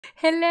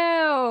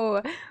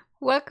Hello!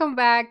 Welcome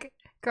back,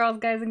 girls,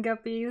 guys, and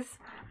guppies,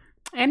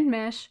 and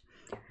Mesh,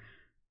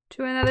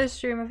 to another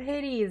stream of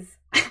Hades.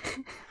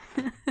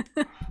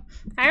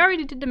 I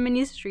already did the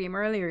mini stream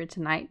earlier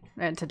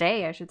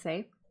today, I should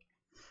say,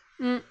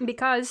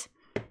 because,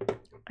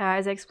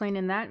 as I explained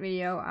in that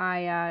video,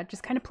 I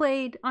just kind of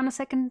played on a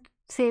second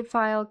save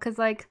file, because,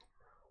 like,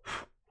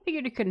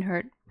 figured it couldn't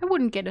hurt. I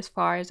wouldn't get as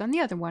far as on the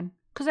other one,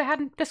 because I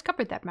hadn't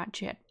discovered that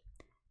much yet.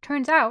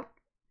 Turns out,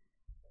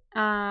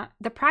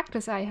 the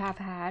practice I have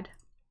had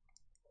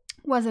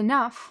was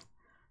enough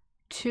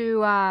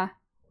to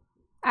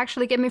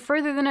actually get me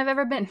further than I've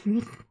ever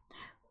been.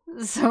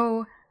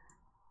 So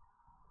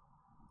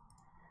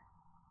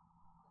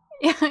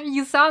yeah,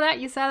 you saw that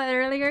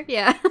earlier?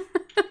 Yeah.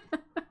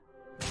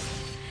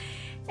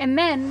 And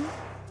then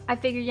I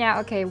figured, yeah,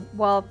 okay,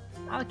 well,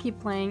 I'll keep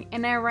playing,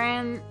 and I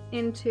ran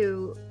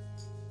into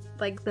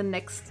like the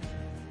next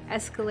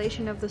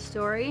escalation of the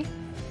story.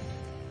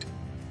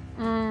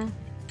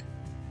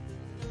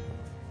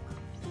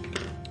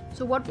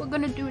 So what we're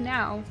gonna do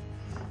now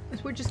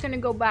is we're just gonna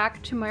go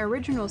back to my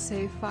original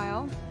save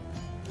file,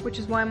 which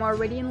is why I'm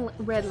already in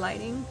red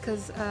lighting,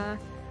 because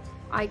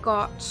I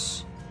got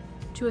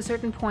to a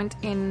certain point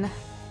in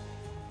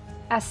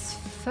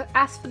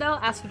Asphodel.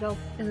 Asphodel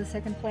is the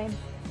second flame,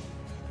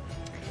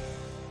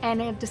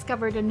 and I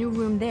discovered a new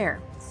room there.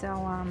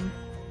 So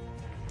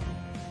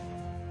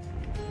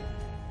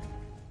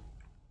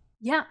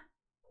yeah,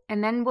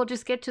 and then we'll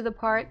just get to the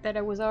part that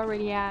I was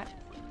already at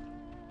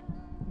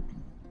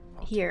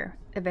here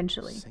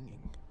eventually.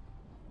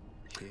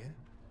 Here?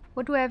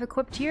 What do I have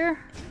equipped here?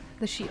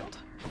 The shield.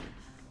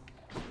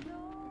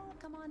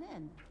 Come on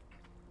in.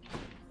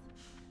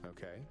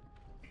 Okay.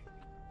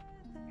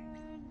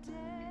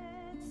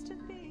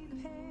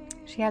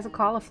 She has a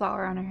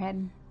cauliflower on her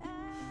head.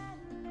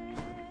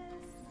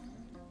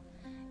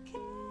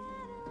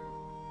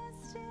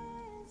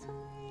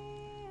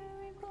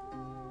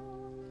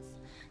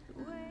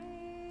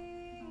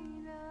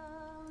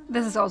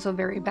 This is also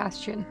very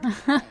Bastion.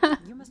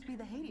 You must be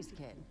the Hades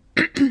kid.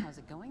 How's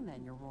it going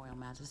then, Your Royal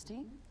Majesty?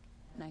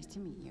 Nice to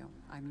meet you.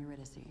 I'm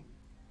Eurydice.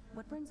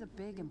 What brings a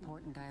big,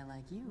 important guy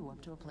like you up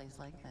to a place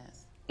like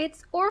this?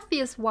 It's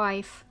Orpheus'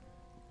 wife.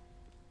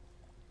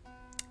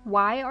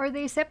 Why are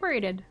they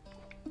separated?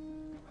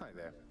 Hi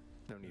there.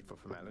 No need for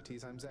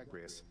formalities. I'm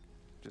Zagreus.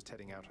 Just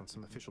heading out on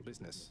some official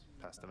business,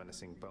 past the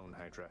menacing bone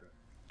hydra.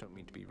 Don't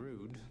mean to be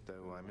rude,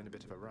 though I'm in a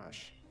bit of a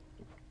rush.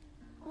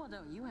 Well,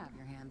 don't you have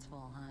your hands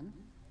full, hun?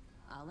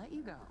 I'll let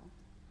you go.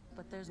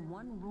 But there's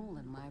one rule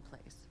in my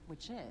place,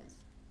 which is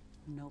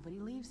nobody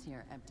leaves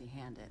here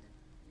empty-handed.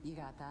 You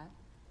got that?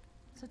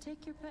 So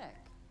take your pick.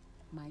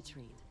 My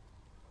treat.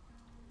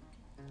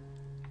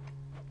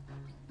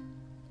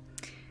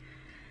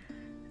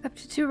 Up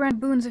to 2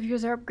 random boons of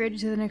yours are upgraded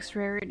to the next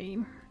rarity.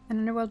 And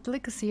Underworld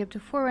Delicacy, up to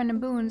 4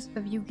 random boons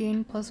of you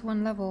gain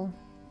 +1 level.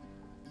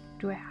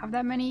 Do I have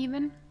that many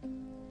even?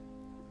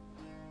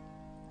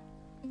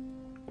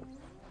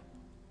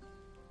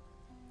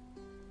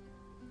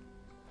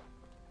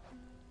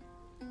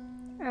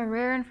 A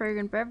rare and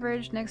fragrant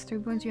beverage. Next 3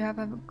 boons you have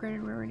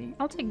upgraded rarity.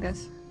 I'll take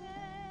this.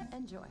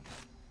 Enjoy.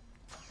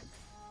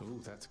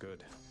 Ooh, that's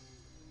good.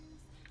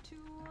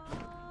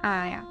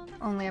 Ah, yeah.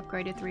 Only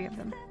upgraded 3 of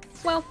them.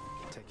 Well,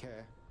 Take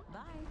care. Bye.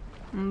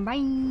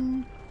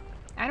 bye.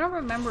 I don't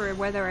remember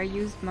whether I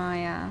used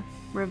my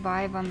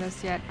revive on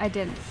this yet. I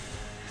didn't.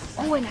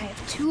 Oh, and I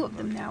have 2 of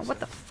them now. What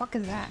the fuck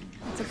is that?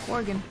 It's a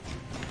Gorgon.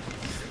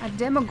 A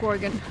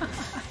Demogorgon.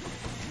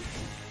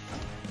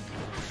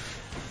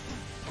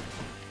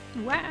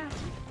 Wow.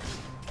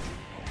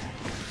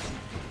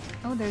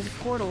 Oh, there's a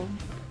portal.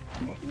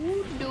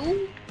 Ooh,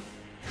 no.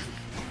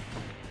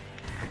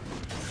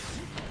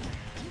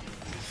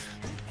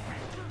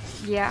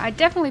 Yeah, I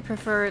definitely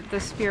prefer the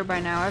spear by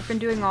now. I've been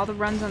doing all the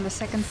runs on the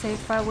second save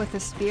file with the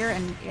spear,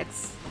 and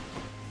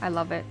I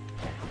love it.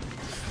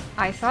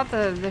 I thought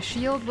the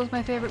shield was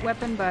my favorite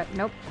weapon, but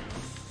nope.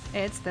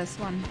 It's this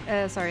one.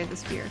 Sorry, the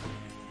spear.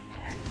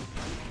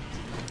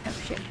 Oh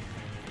shit.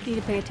 Need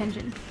to pay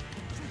attention.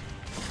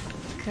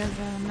 Because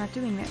I'm not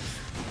doing it.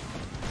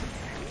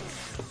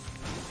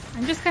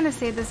 I'm just gonna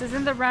say this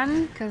isn't the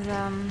run, because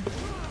let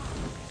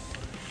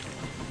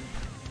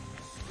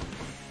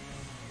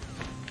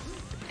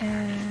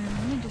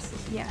me just,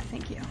 yeah,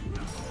 thank you.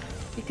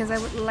 Because I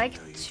would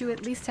like to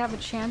at least have a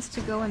chance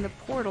to go in the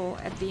portal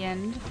at the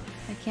end.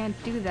 I can't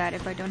do that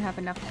if I don't have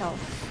enough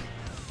health.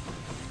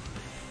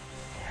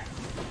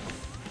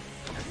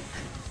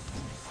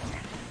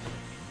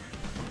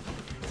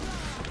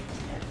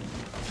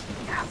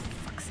 Ah, for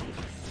fuck's sake.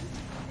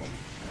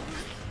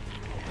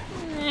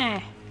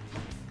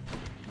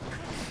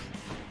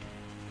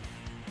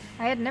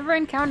 I had never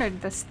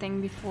encountered this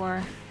thing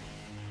before.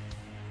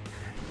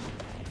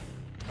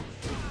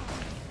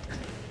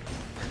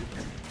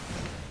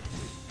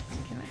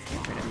 Okay, let's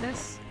get rid of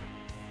this.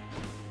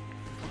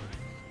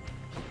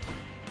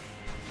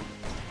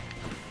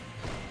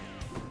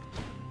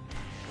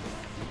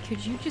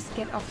 Could you just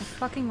get off the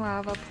fucking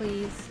lava,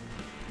 please?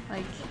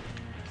 Like,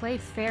 play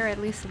fair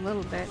at least a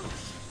little bit.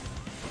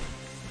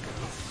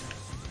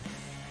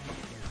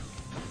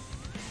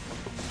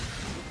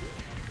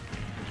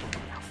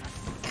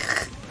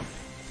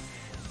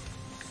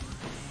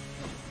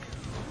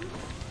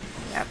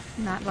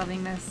 Not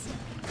loving this.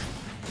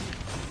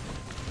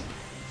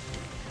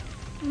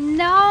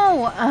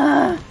 No!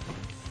 Ugh.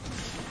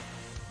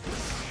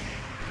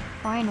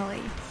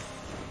 Finally.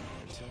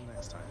 Until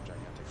next time,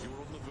 gigantic. You're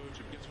on the verge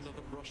of yet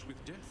another brush with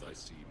death, I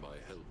see, my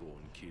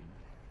hellborn kin.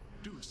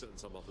 Do send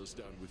some others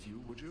down with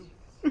you, would you?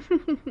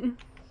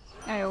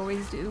 I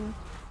always do.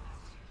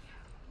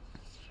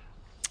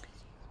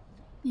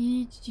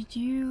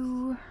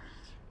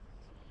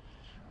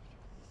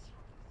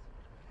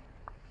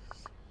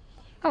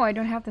 Oh, I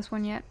don't have this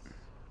one yet.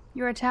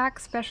 Your attack,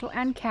 special,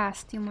 and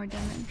cast deal more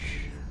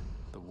damage.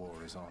 The war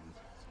is on.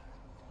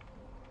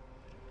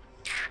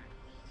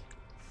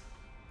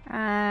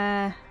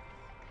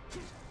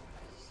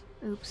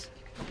 Oops.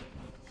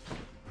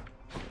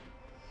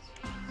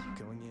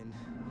 Going in.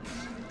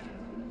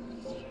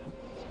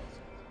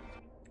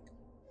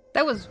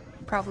 That was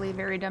probably a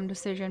very dumb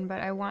decision,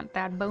 but I want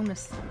that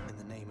bonus. In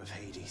the name of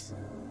Hades.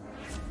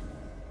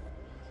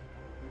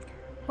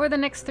 For the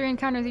next 3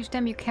 encounters, each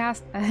time you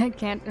cast... I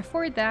can't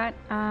afford that.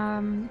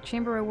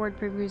 Chamber reward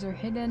previews are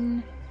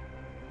hidden.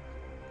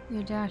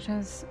 Your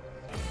dashes...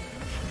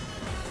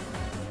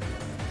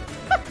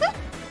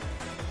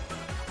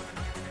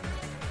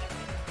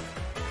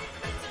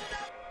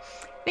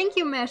 Thank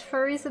you, Mesh,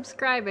 for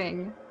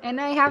resubscribing. And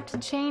I have to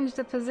change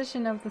the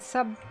position of the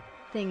sub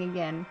thing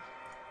again.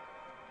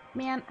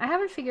 Man, I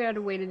haven't figured out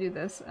a way to do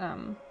this.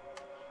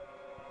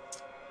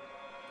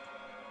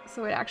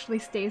 So it actually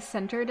stays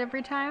centered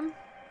every time.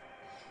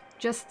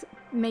 Just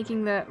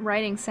making the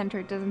writing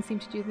centered doesn't seem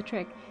to do the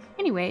trick.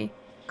 Anyway,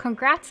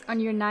 congrats on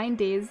your 9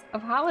 days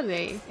of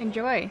holiday.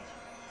 Enjoy.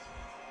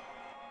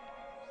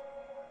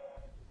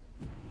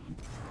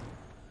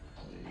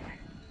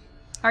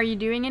 Are you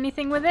doing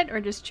anything with it or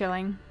just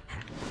chilling?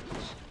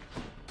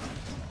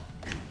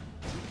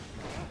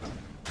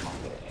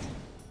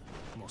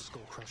 More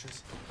skull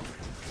crushers.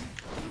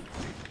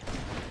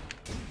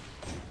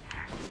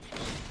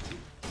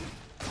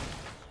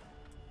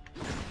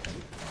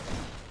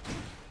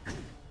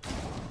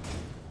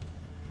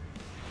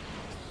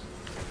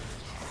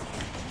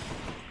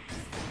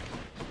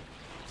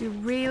 It'd be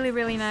really,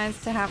 really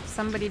nice to have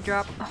somebody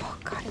drop. Oh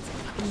god, it's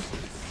fucking.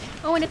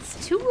 Oh, and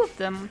it's 2 of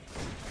them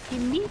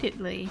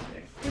immediately.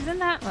 Isn't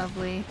that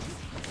lovely?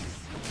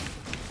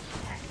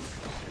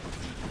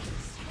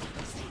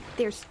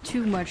 There's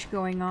too much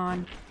going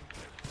on.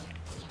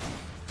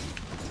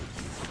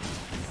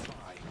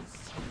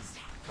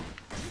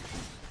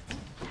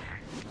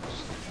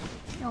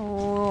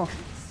 Oh.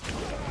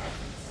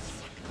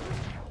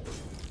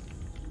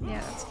 Yeah,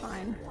 that's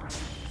fine. I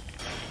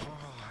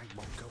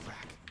won't go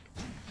back.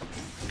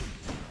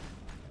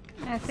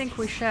 I think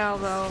we shall,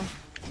 though.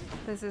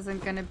 This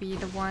isn't gonna be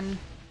the one.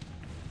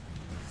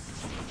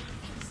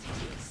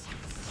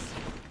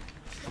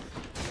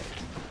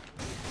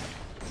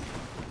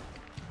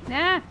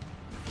 Nah!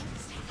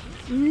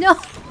 No!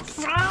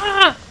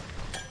 Ah!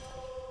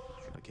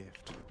 A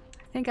gift.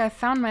 I think I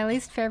found my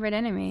least favorite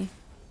enemy.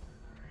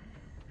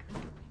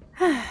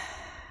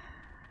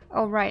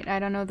 Oh, right, I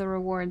don't know the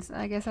rewards.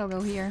 I guess I'll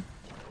go here.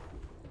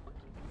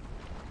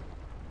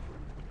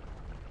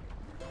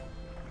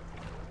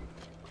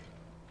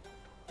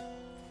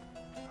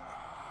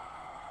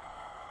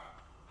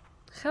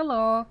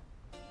 Hello.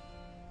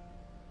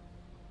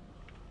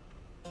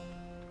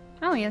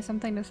 Oh, he has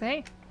something to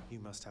say. You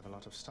must have a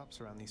lot of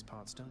stops around these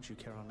parts, don't you,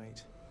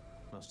 Keronate?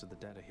 Most of the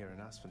dead are here in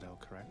Asphodel,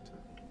 correct?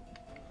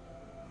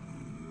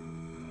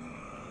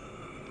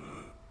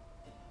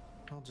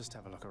 I'll just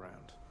have a look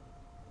around.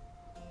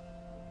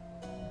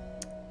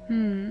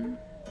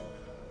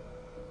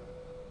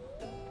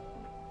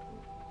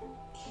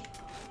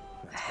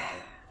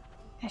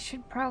 I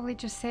should probably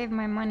just save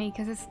my money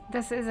because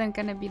this isn't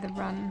gonna be the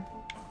run.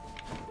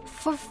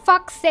 For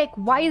fuck's sake,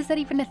 why is that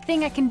even a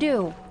thing I can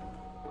do?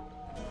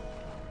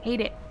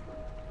 Hate it.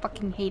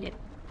 Fucking hate it.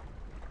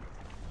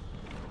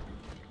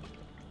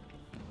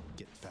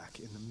 Get back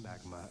in the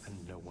magma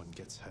and no one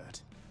gets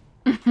hurt.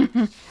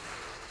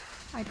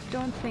 I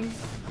don't think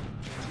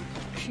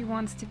she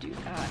wants to do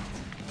that.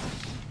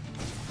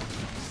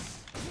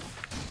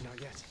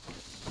 Not yet.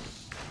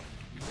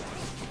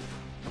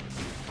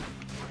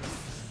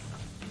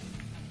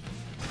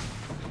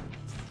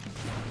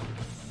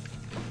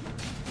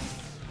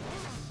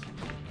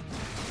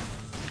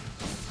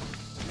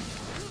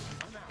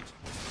 I'm out.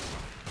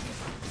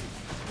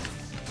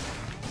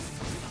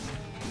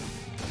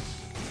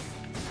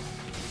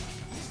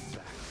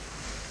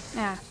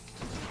 Ah,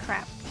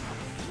 crap.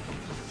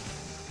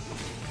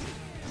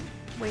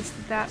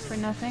 Wasted that for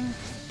nothing.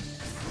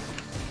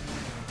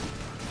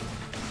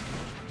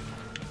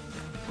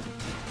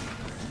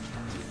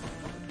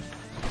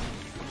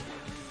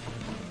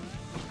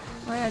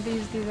 What are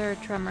these? These are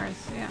tremors.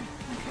 Yeah.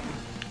 Okay.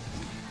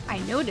 I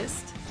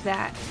noticed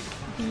that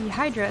the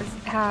Hydras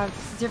have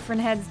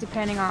different heads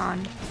depending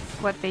on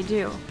what they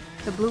do.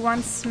 The blue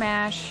ones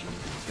smash.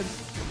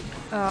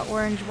 The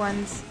orange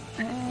ones.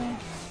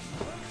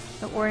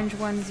 The orange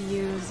ones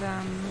use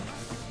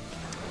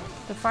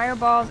the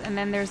fireballs, and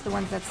then there's the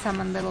ones that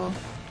summon little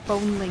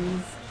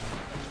bonelings.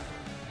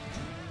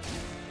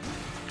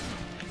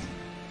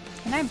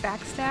 Can I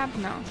backstab?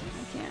 No, I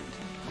can't.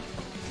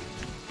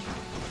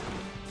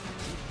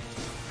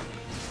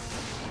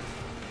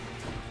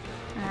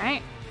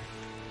 Alright.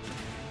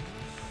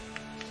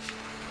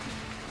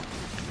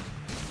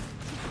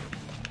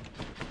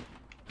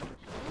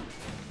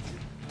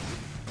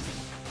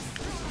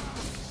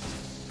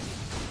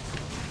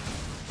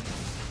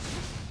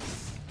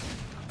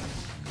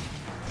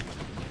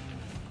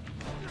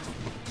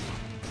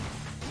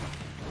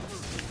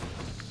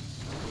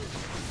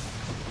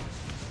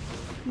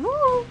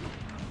 Woo!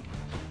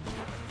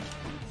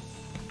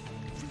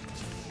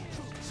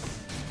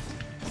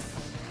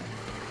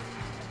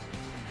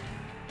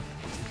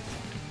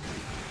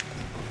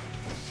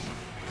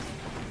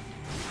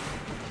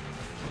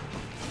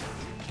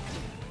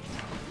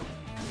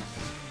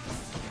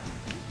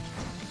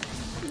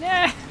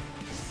 Nah.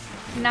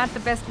 Not the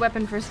best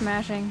weapon for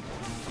smashing.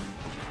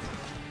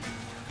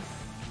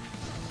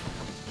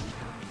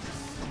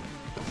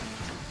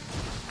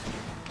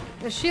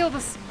 The shield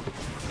is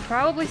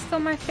probably still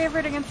my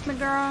favorite against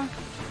Megara.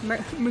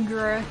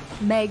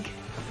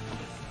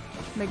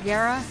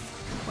 Megara?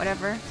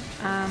 Whatever.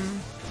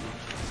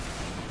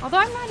 Although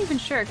I'm not even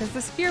sure, because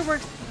the spear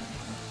works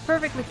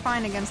perfectly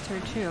fine against her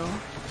too.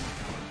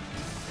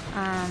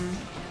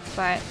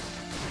 But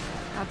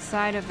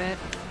outside of it,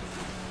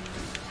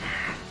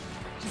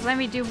 just let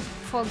me do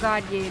full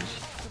god gauge.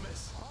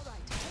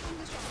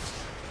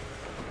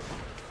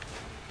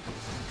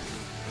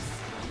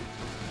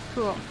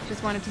 Cool.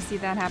 Just wanted to see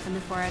that happen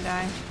before I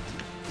die.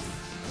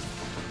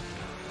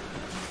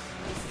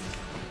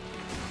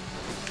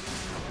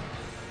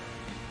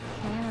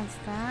 Okay, that's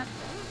that.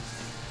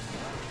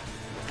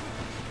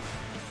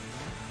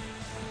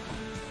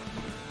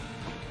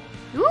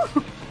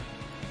 Ooh!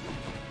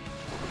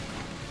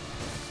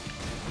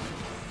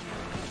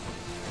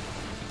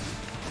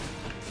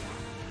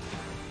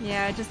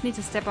 Yeah, I just need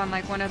to step on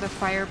like one of the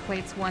fire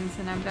plates once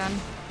and I'm done.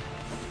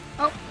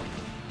 Oh!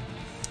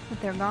 But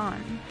they're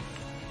gone.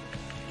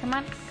 Come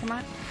on, come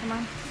on, come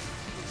on.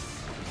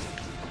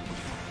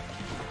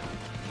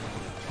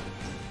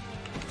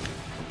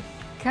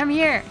 Come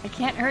here! I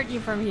can't hurt you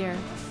from here.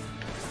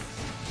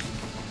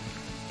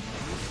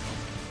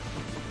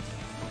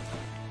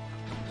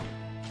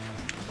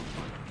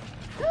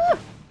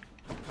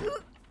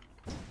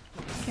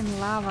 Fucking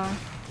lava.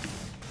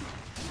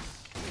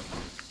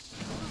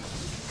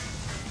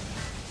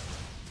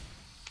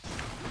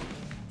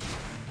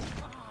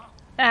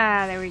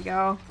 Ah, there we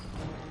go.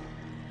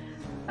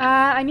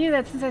 I knew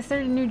that since I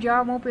started a new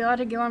job, I won't be allowed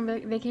to go on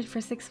vacation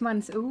for 6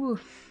 months. Ooh.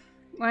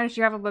 Why don't you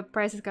travel, but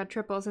prices got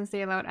tripled since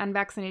they allowed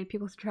unvaccinated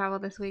people to travel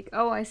this week.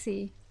 Oh, I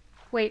see.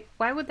 Wait,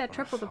 why would that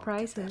triple the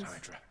prices?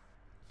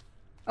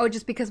 Oh,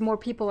 just because more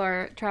people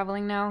are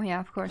traveling now? Yeah,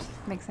 of course.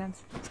 Makes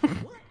sense.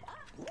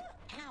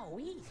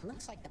 Owie,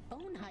 looks like the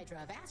bone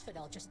hydra of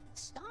Asphodel just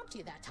stomped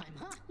you that time,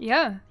 huh?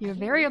 Yeah, you're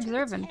very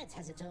observant. HADES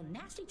has its own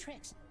nasty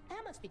tricks.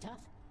 That must be tough.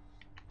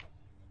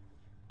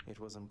 It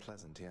was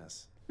unpleasant,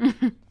 yes.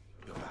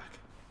 You're back.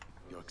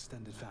 Your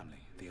extended family,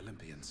 the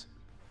Olympians.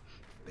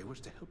 They wish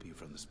to help you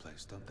from this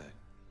place, don't they?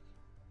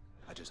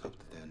 I just hope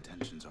that their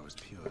intentions are as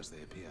pure as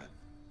they appear.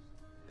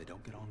 They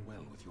don't get on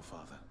well with your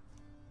father.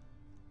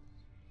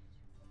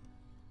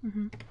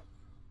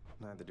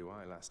 Neither do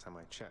I last time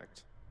I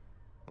checked.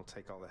 I'll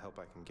take all the help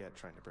I can get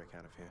trying to break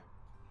out of here.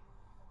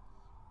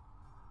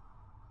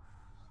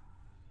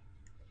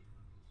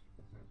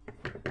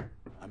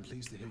 I'm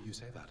pleased to hear you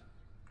say that.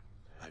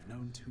 I've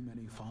known too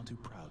many far too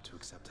proud to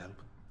accept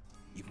help,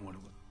 even when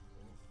it was...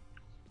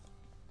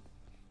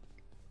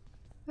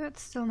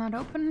 That's still not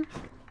open.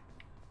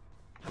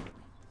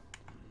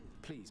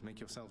 Please make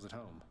yourselves at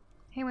home.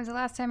 Hey, when's the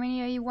last time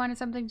any of you wanted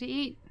something to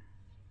eat?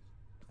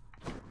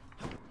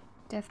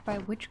 Death by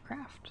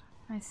witchcraft.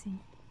 I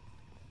see.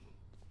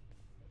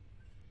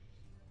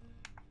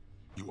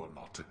 You are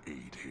not to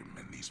aid him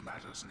in these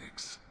matters,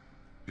 Nyx.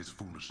 His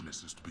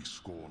foolishness is to be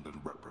scorned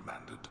and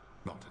reprimanded,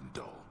 not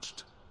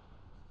indulged.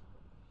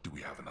 Do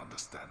we have an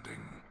understanding?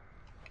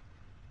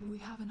 We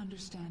have an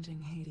understanding,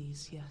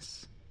 Hades,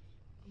 yes.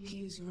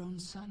 He is your own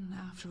son,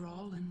 after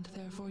all, and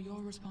therefore your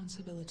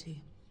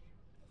responsibility.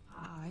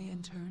 I,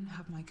 in turn,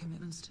 have my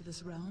commitments to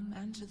this realm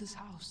and to this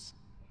house.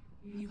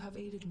 You have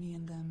aided me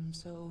in them,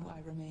 so I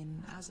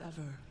remain, as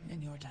ever,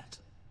 in your debt.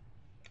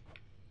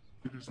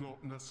 It is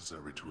not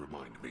necessary to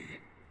remind me.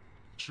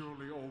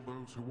 Surely all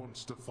those who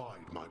once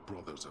defied my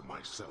brothers and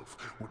myself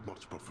would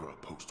much prefer a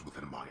post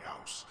within my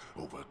house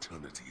over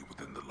eternity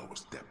within the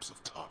lowest depths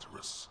of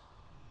Tartarus.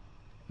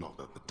 Not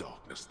that the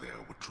darkness there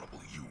would trouble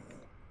you.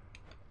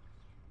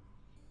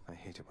 I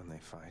hate it when they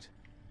fight.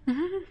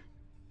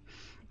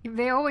 If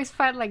they always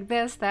fight like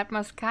this, that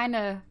must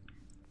kinda...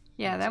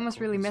 Yeah, that must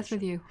really mess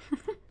with you.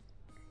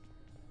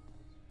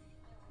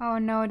 Oh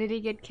no, did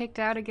he get kicked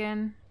out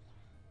again?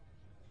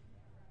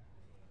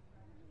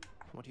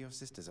 What are your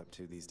sisters up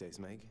to these days,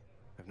 Meg?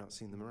 I've not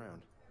seen them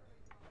around.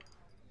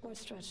 We're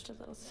stretched a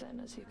little thin,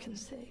 as you can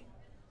see.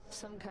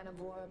 Some kind of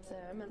war up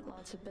there meant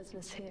lots of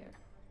business here.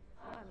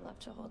 I'm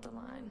left to hold the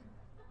line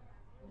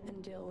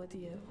and deal with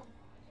you.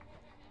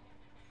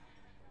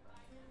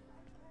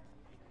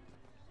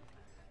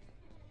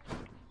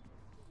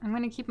 I'm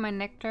gonna keep my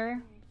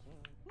nectar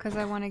because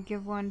I want to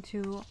give one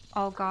to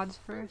all gods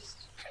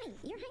first. Hi,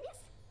 Your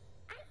Highness.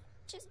 I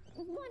just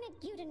wanted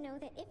you to know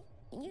that if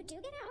you do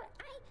get out,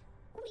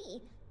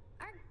 we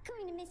are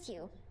going to miss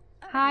you.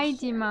 Hi,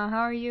 Dima. How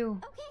are you?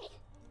 Okay.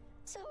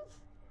 So,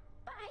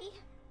 bye.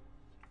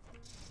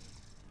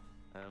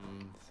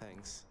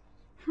 Thanks.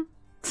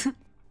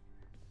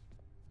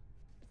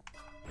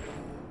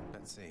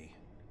 Let's see.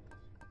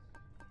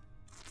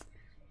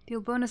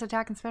 Deal bonus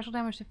attack and special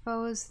damage to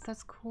foes.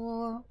 That's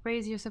cool.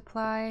 Raise your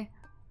supply.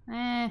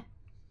 Eh.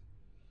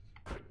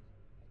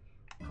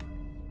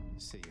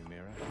 See you,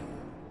 Mira.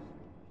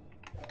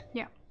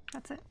 Yeah,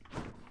 that's it.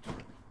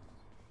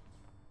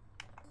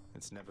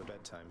 It's never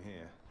bedtime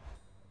here.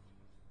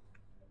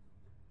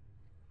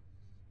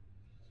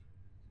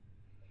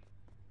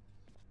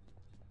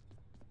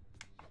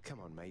 Come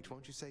on, mate,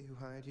 won't you say who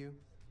hired you?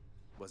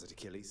 Was it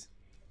Achilles?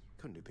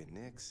 Couldn't have been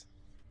Nyx.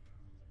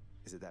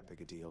 Is it that big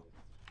a deal?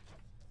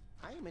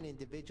 I am an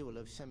individual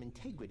of some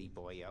integrity,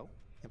 boyo,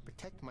 and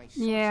protect my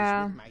sources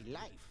with my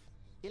life.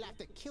 You'll have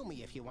to kill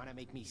me if you want to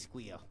make me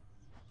squeal.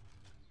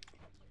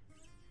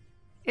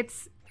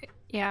 It's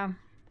yeah.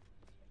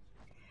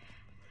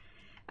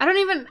 I don't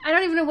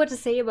even know what to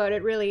say about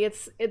it really.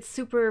 It's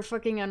super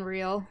fucking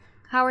unreal.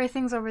 How are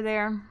things over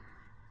there?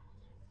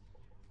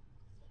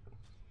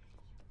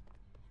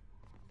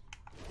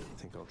 I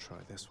think I'll try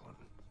this one.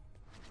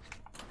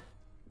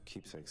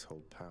 Keepsakes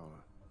hold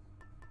power.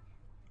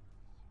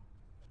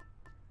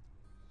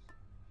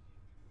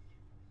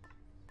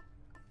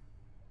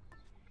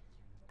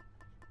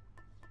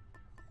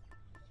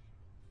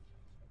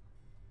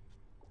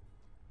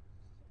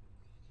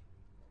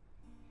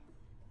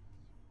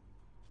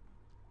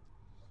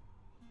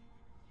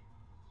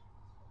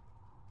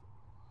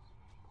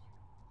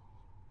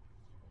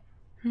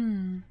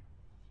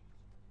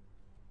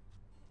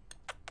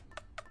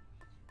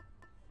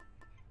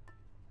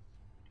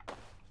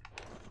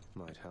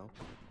 Might help.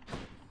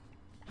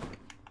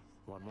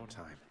 One more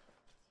time.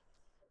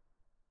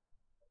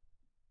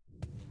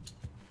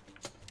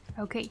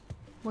 Okay,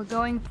 we're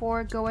going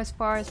for go as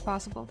far as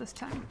possible this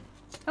time.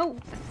 Oh,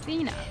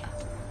 Athena.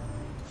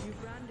 You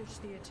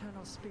brandished the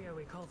eternal spear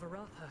we call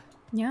Varatha.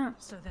 Yeah.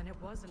 So then it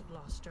wasn't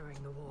lost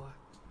during the war.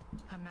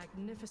 A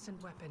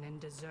magnificent weapon in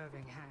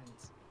deserving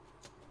hands.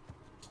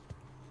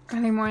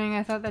 Early morning,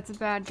 I thought that's a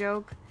bad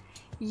joke.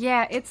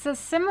 Yeah, it's a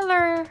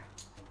similar...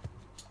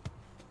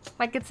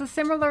 Like, it's a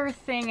similar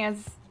thing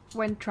as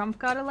when Trump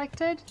got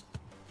elected.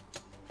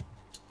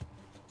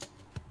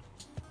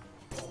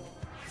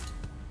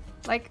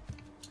 Like...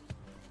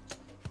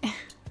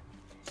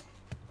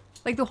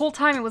 like, the whole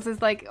time it was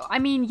just like... I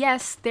mean,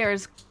 yes,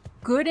 there's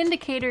good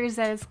indicators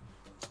that it's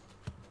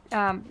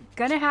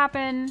gonna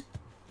happen,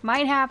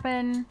 might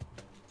happen,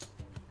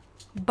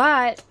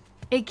 but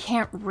it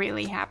can't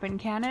really happen,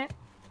 can it?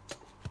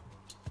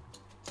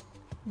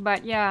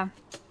 But yeah,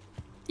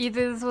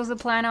 either this was the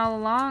plan all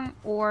along,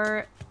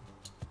 or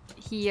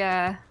he,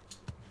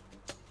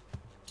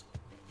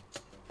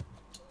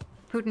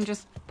 Putin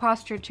just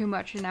postured too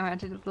much and now had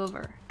to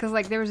deliver. Because,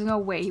 like, there was no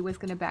way he was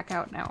gonna back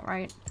out now,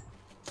 right?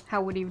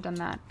 How would he have done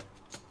that?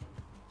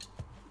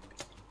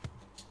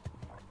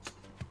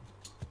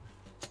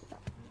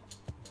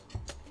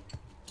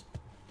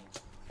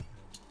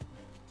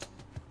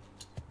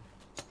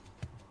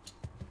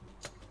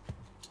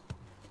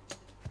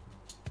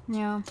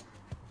 Yeah.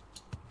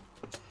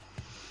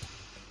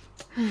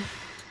 I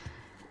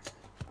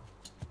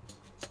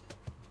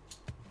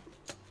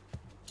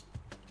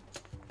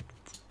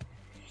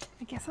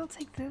guess I'll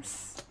take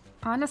this.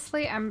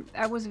 Honestly,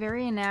 I was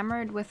very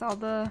enamored with all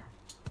the,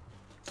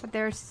 but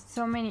there's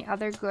so many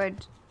other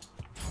good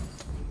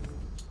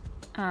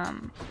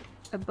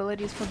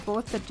abilities for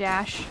both the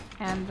dash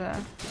and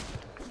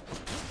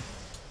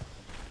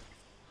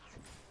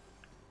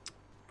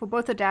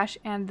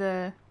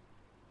the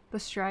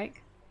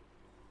strike.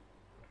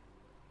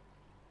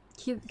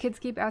 Kids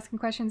keep asking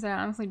questions and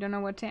I honestly don't know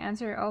what to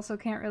answer. I also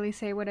can't really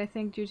say what I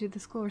think due to the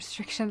school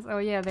restrictions. Oh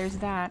yeah, there's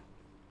that.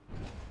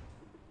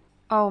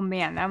 Oh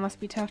man, that must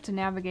be tough to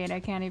navigate. I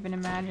can't even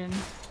imagine.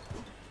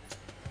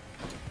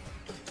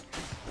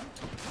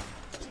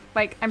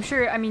 Like, I'm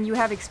sure, I mean, you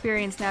have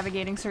experience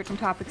navigating certain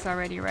topics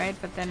already, right?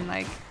 But then,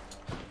 like,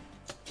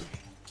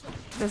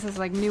 this is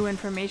like new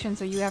information,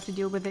 so you have to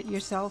deal with it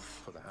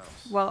yourself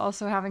while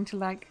also having to,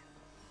 like,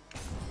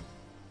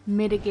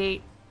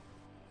 mitigate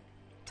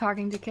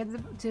talking to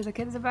the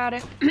kids about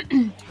it.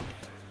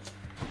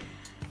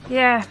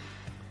 Yeah.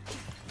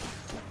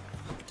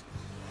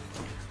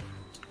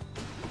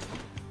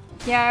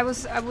 Yeah,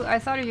 I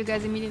thought of you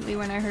guys immediately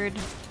when I heard.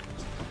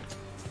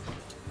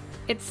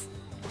 It's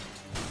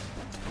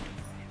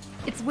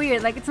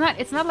weird. Like, it's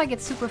not like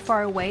it's super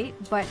far away,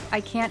 but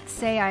I can't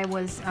say I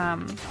was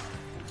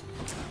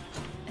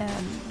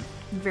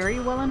very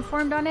well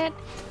informed on it,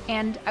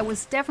 and I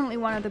was definitely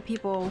one of the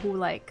people who,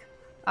 like,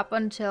 up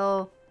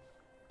until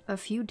a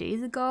few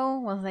days ago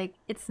was like,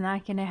 it's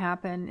not gonna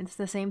happen, it's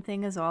the same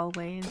thing as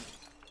always.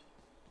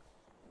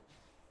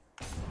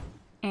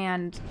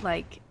 And,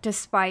 like,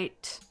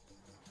 despite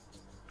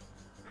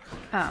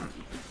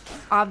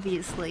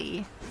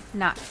obviously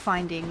not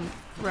finding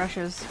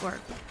Russia's or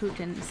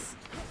Putin's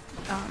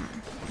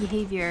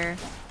behavior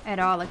at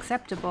all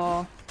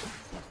acceptable,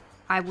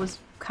 I was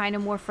kind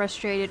of more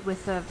frustrated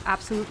with the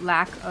absolute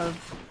lack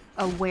of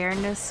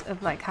awareness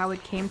of like how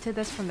it came to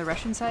this from the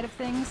Russian side of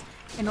things,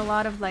 in a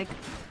lot of like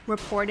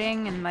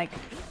reporting and like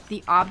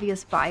the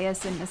obvious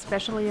bias, and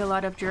especially a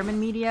lot of German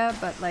media.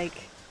 But like,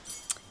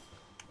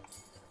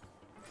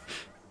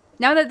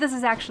 now that this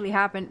has actually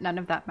happened, none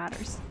of that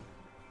matters.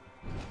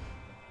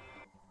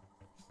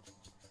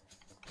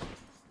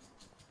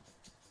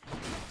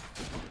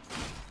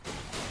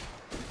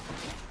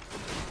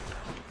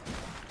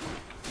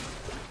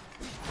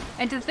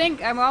 And to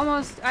think, I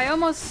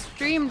almost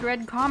streamed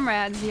Red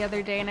Comrades the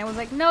other day, and I was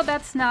like, no,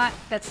 that's not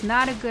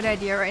a good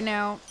idea right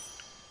now.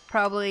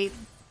 Probably,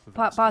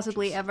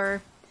 possibly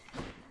ever.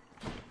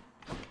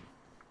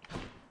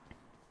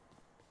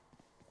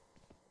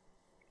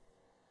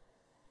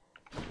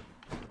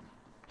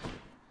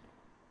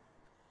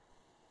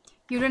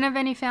 You don't have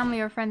any family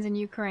or friends in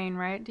Ukraine,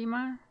 right,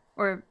 Dima?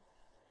 Or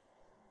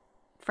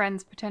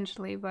friends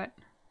potentially, but...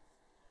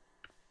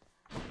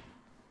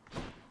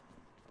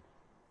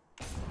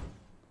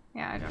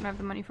 yeah, I don't have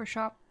the money for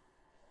shop.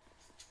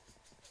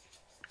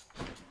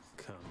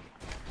 Come.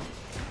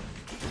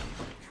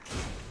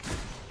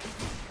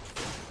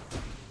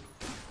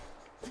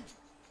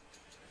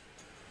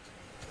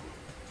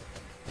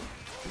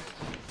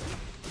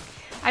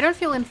 I don't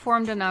feel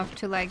informed enough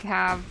to like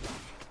have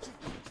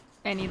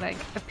any like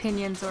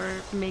opinions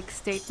or make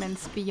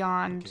statements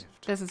beyond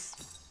this is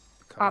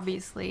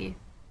obviously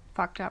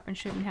fucked up and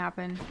shouldn't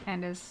happen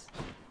and is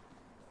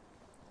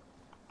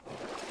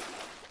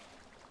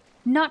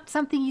not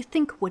something you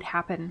think would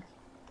happen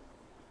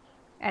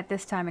at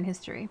this time in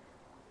history.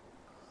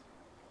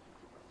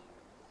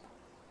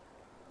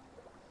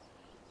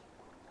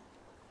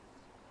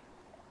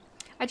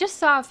 I just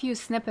saw a few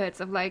snippets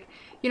of like,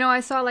 you know,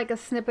 I saw like a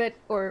snippet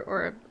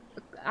or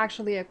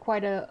actually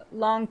quite a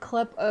long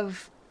clip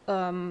of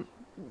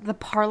the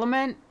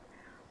parliament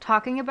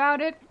talking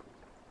about it.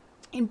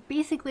 And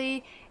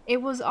basically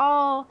it was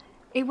all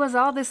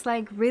this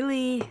like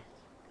really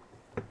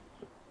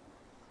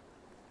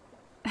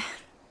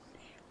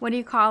what do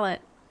you call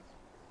it?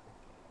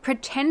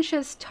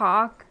 Pretentious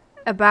talk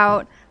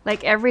about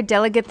like every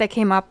delegate that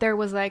came up there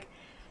was like,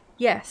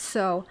 yes,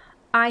 so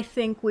I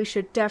think we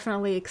should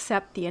definitely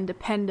accept the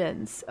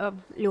independence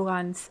of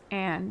Luhansk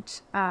and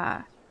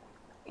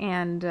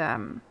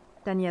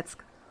Donetsk.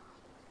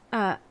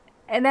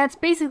 And that's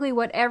basically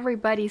what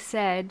everybody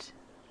said.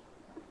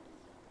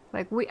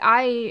 Like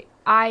I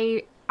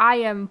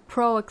am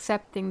pro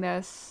accepting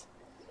this.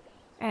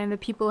 And the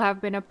people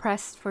have been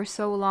oppressed for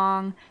so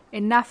long.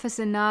 Enough is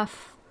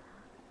enough.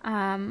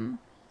 And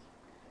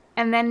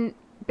then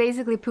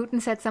basically Putin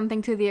said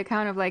something to the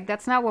account of like,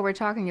 that's not what we're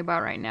talking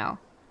about right now.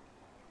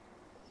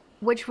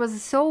 Which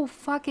was so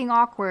fucking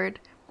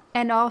awkward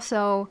and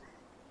also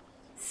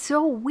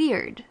so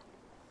weird.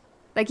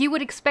 Like you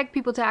would expect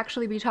people to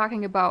actually be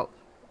talking about,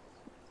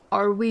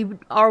 are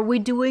we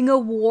doing a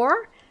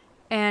war?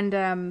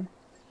 And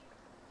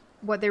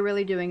what they're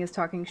really doing is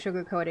talking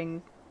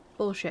sugarcoating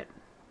bullshit.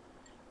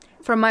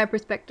 From my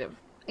perspective.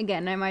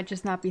 Again, I might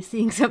just not be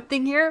seeing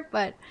something here,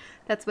 but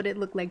that's what it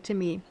looked like to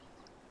me.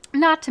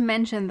 Not to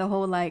mention the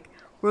whole, like,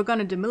 we're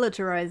gonna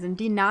demilitarize and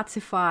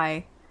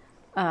denazify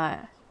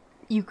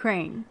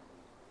Ukraine.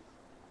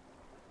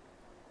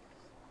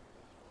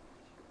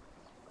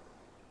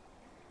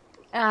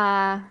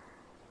 A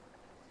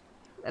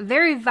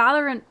very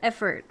valiant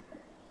effort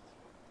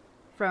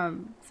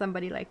from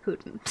somebody like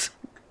Putin.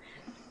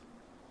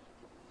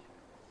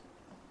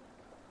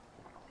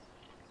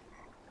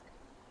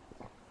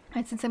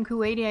 Since I'm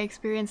Kuwaiti, I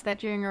experienced that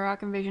during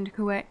Iraq invasion to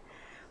Kuwait.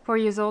 4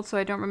 years old, so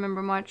I don't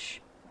remember much.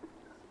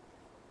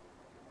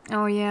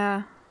 Oh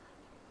yeah.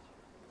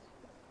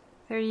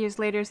 30 years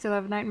later, still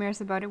have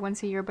nightmares about it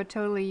once a year, but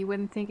totally, you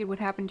wouldn't think it would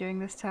happen during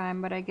this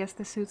time, but I guess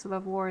the suits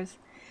love wars.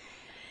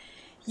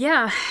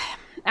 Yeah,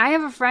 I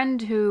have a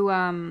friend who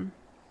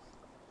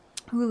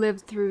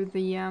lived through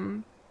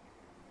the,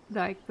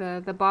 like,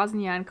 the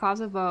Bosnia and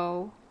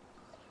Kosovo,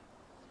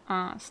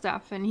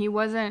 stuff, and he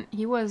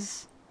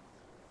was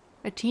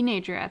a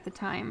teenager at the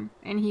time,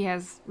 and he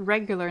has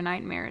regular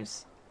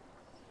nightmares.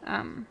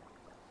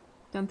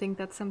 Don't think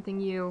that's something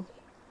you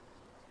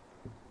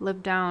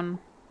live down.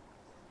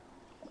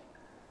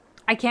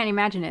 I can't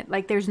imagine it.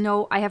 Like,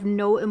 I have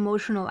no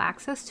emotional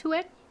access to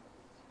it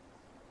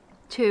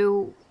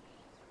to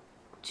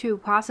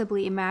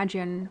possibly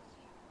imagine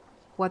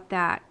what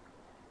that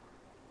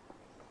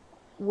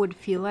would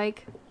feel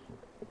like.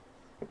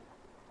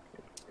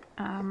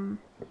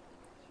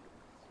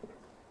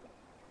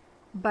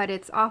 But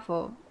it's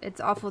awful. It's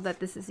awful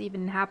that this is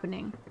even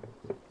happening.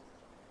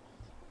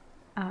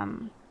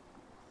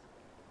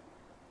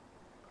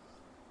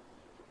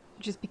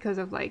 Just because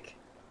of, like...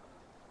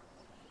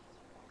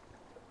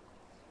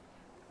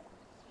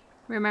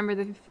 Remember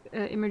the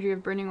imagery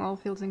of burning oil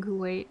fields in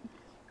Kuwait.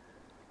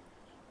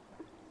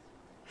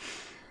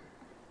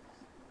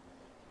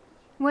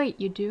 Wait,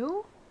 you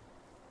do?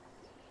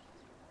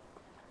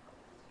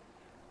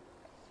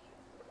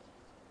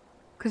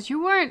 Because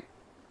you were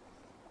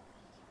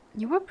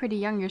pretty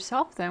young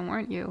yourself then,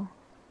 weren't you?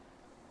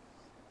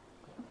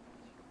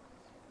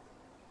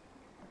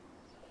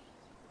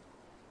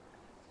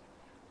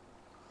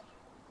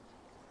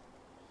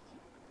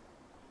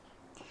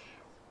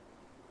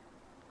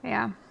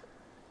 Yeah.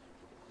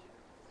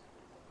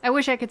 I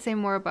wish I could say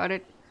more about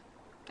it.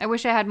 I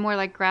wish I had more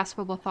like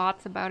graspable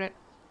thoughts about it.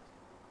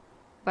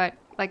 But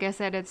like I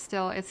said, it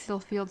still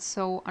feels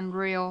so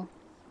unreal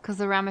because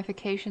the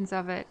ramifications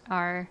of it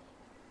are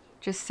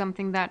just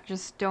something that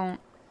just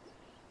don't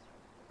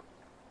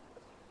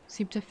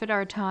seem to fit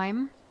our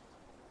time.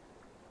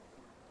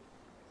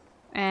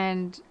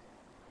 And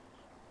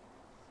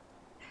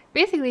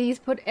basically he's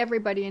put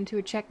everybody into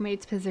a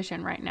checkmate's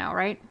position right now,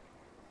 right?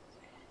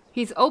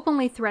 He's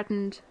openly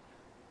threatened,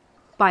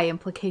 by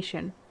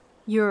implication,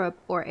 Europe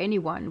or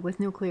anyone with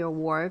nuclear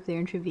war if they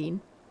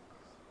intervene.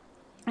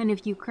 And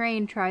if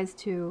Ukraine tries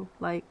to,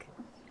 like,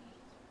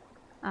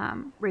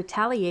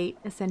 retaliate,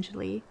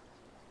 essentially,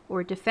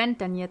 or defend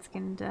Donetsk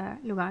and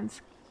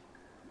Lugansk,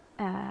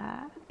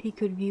 he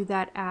could view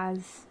that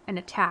as an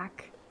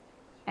attack.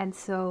 And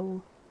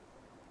so...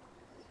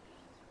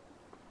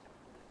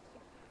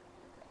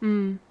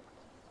 Well,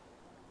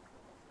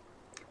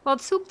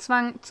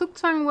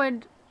 Zugzwang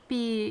would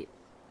be...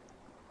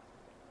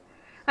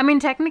 I mean,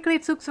 technically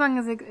Zugzwang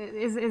is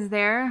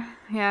there,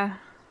 yeah.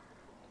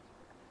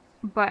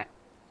 But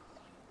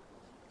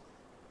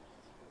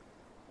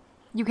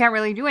you can't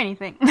really do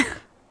anything.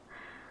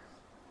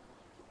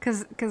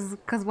 Cause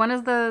one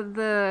is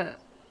the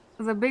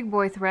big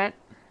boy threat.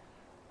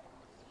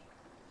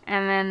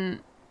 And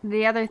then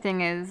the other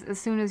thing is, as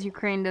soon as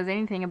Ukraine does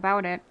anything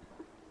about it,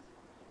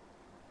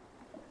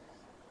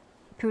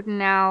 Putin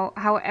now,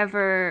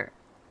 however,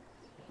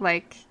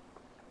 like,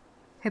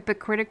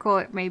 hypocritical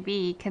it may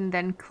be, can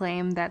then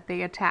claim that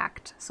they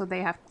attacked. So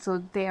they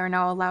are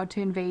now allowed to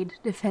invade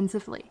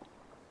defensively.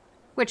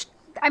 Which,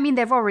 I mean,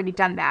 they've already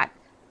done that.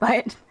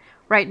 But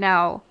right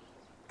now,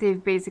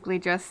 they've basically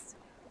just...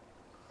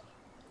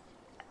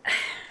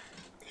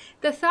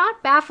 The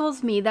thought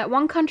baffles me that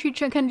one country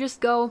can just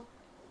go,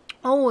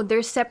 oh,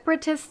 there's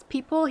separatist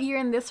people here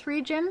in this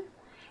region,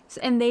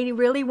 and they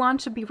really want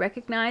to be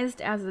recognized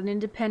as an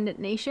independent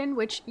nation,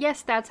 which,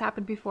 yes, that's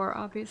happened before,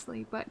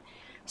 obviously, but...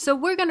 So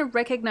we're going to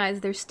recognize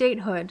their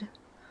statehood.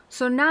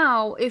 So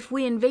now, if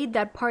we invade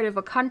that part of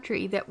a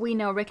country that we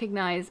now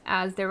recognize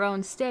as their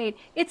own state,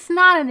 it's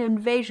not an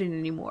invasion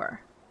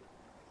anymore.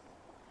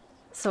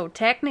 So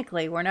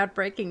technically, we're not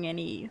breaking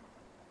any,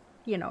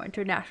 you know,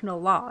 international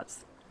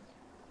laws.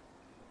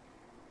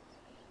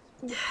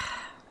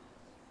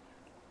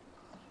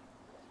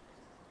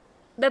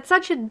 That's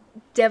such a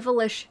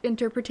devilish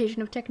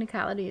interpretation of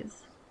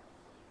technicalities.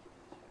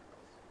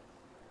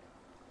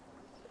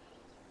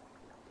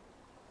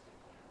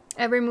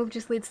 Every move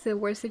just leads to a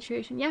worse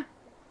situation. Yeah.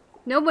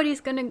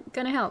 Nobody's gonna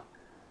help.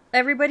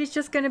 Everybody's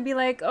just gonna be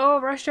like, oh,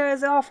 Russia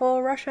is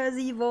awful, Russia is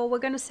evil, we're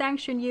gonna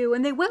sanction you,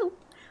 and they will.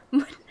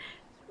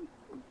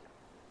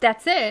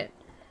 That's it.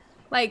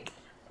 Like,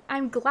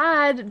 I'm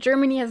glad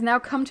Germany has now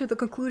come to the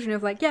conclusion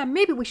of like, yeah,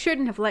 maybe we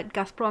shouldn't have let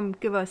Gazprom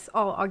give us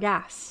all our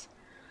gas.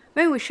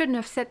 Maybe we shouldn't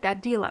have set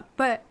that deal up.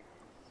 But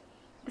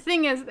the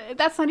thing is,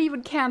 that's not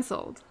even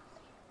cancelled.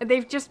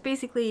 They've just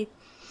basically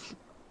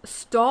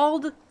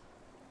stalled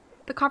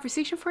the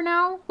conversation for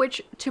now,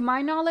 which, to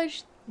my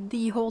knowledge,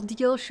 the whole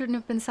deal shouldn't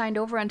have been signed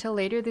over until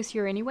later this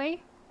year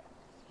anyway.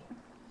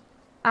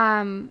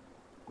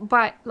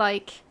 But,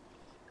 like,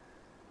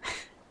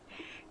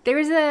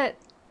 there's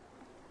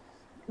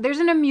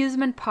an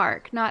amusement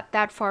park not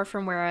that far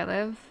from where I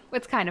live.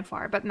 It's kind of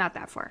far, but not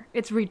that far.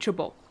 It's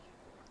reachable.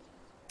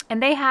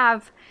 And they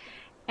have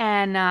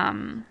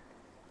an,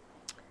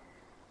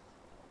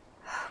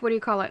 what do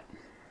you call it?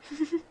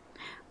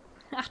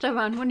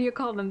 Achterbahn, what do you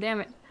call them?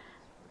 Damn it.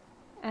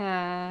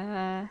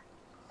 The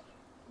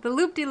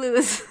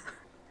loop-de-loos.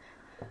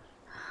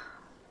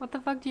 What the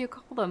fuck do you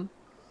call them?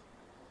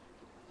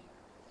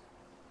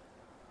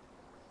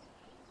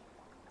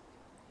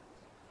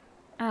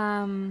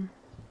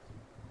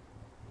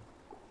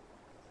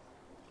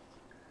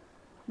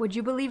 Would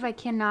you believe I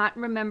cannot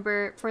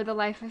remember for the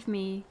life of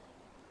me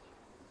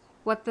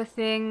what the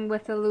thing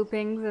with the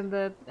loopings and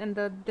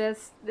the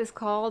this is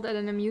called at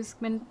an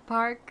amusement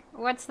park?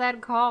 What's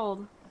that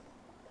called?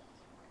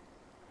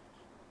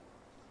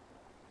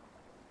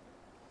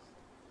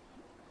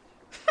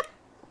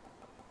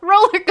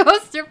 Roller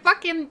coaster,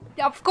 fucking,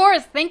 of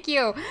course, thank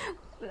you.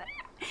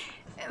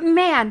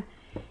 Man.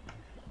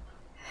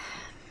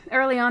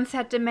 Early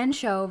onset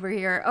dementia over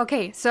here.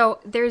 Okay, so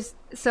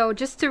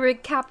just to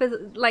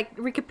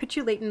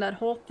recapitulate in that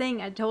whole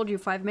thing I told you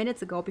 5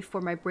 minutes ago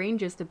before my brain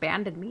just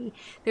abandoned me.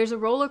 There's a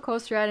roller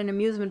coaster at an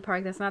amusement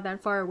park that's not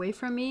that far away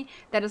from me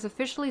that is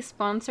officially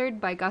sponsored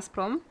by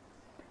Gazprom.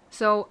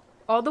 So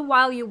all the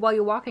while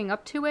you're walking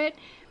up to it,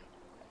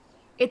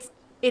 it's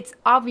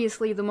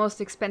obviously the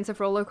most expensive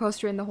roller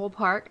coaster in the whole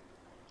park.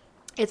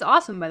 It's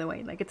awesome, by the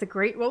way. Like, it's a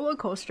great roller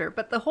coaster,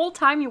 but the whole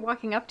time you're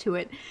walking up to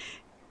it,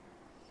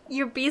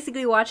 you're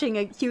basically watching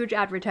a huge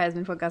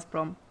advertisement for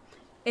Gazprom.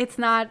 It's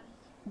not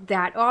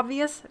that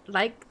obvious.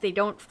 Like, they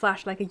don't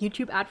flash like a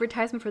YouTube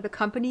advertisement for the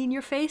company in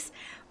your face,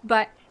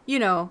 but you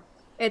know,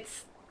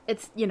 it's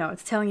you know,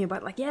 it's telling you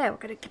about like, yeah, we're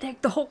gonna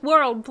connect the whole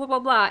world, blah blah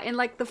blah. And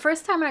like the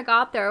first time I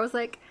got there, I was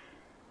like,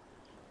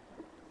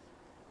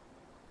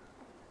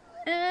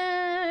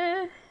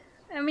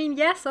 I mean,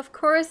 yes, of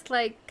course,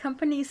 like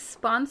companies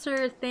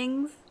sponsor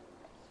things,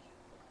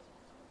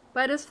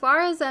 but as far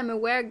as I'm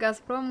aware,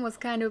 Gazprom was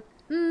kind of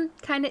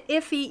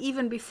iffy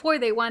even before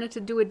they wanted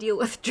to do a deal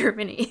with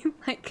Germany,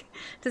 like,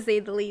 to say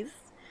the least.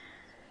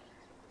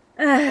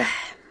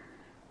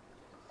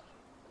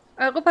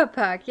 Europa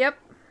Park, yep.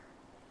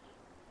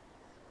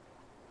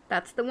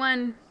 That's the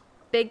one.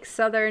 Big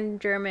southern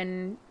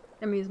German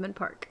amusement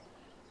park.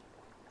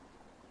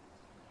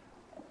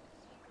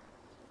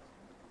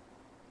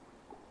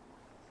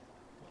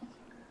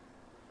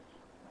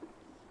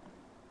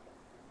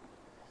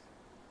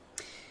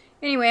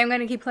 Anyway, I'm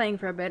gonna keep playing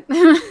for a bit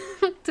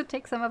to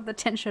take some of the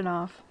tension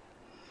off.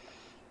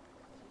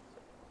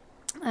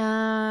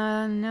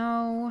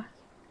 No.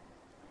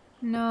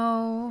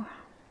 No.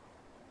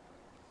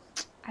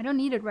 I don't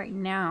need it right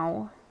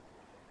now.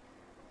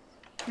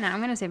 No,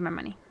 I'm gonna save my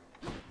money.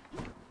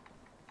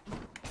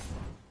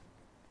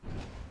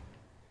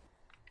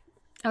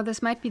 Oh,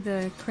 this might be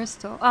the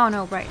crystal. Oh,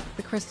 no, right.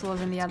 The crystal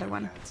is in the other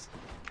one.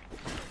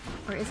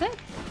 Or is it?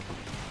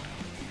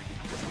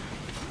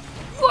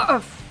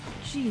 Whoa!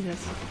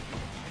 Jesus.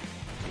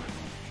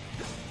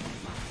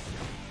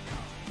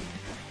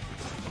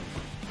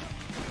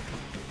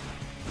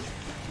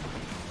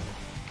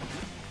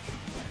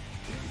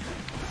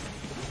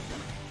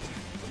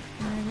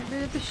 Get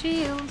rid of the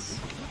shields.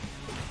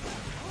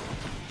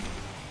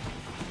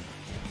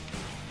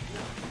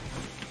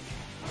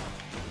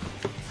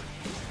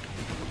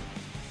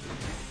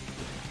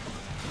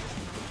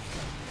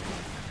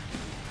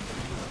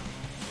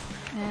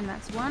 And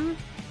that's one,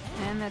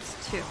 and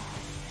that's two.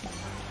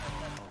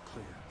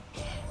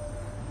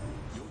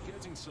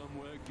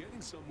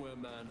 Getting somewhere,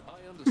 man.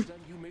 I understand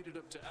you made it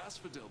up to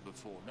Asphodel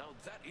before. Now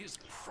that is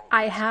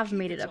I have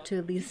made it up to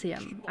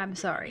Elysium. I'm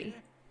sorry.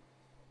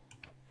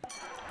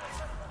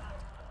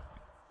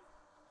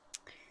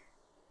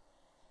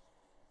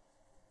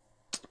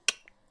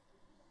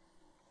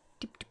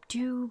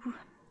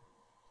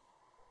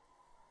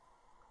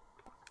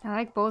 I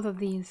like both of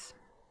these.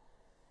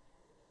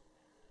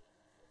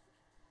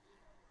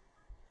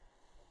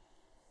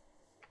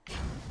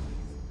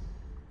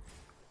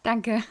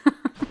 Danke.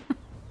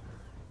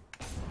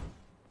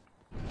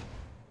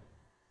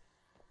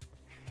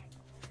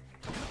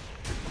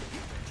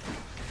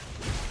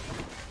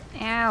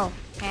 Ow,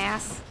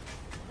 ass.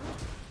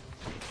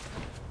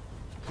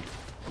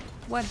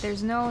 What,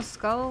 there's no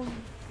skull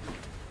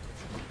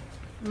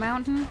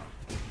mountain?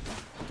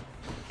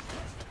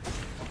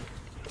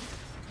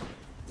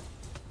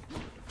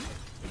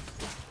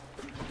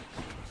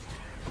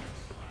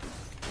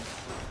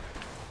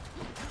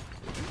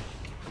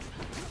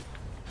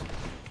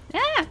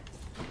 Ah!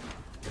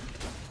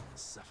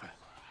 Suffer.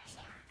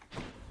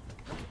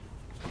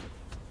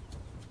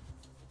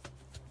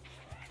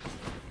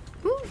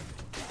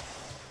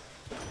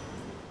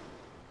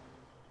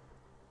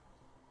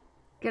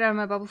 Get out of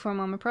my bubble for a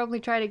moment. Probably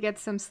try to get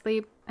some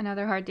sleep.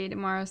 Another hard day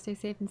tomorrow. Stay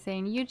safe and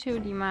sane. You too,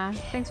 Dima.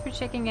 Thanks for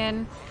checking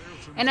in.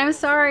 And I'm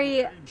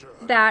sorry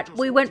that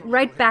we went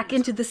right back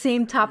into the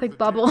same topic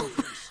bubble.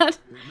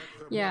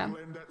 Yeah.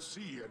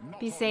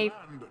 Be safe.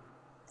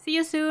 See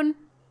you soon.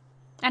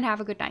 And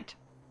have a good night.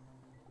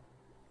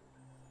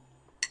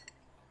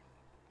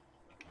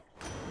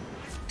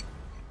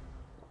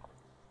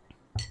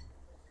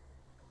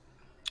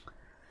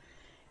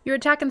 Your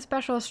attack and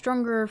special is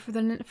stronger for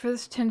the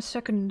first 10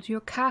 seconds. Your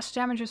cast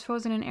damages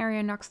foes in an area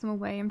and knocks them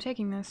away. I'm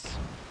taking this.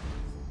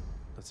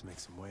 Let's make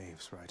some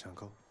waves, right,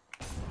 Uncle?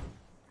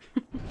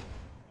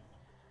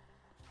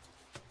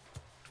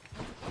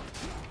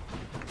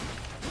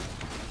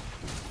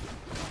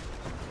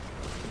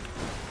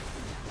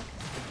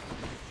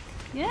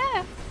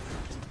 Yeah.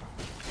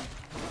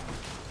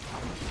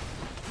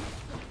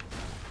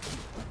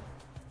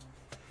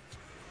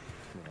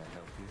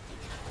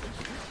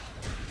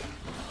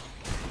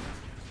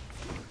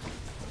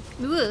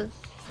 Ooh.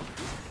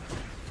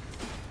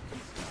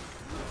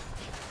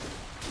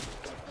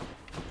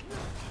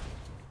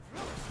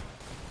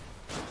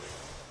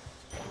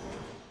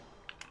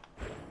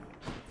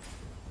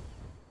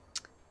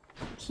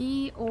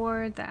 Key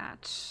or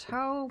that.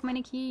 How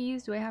many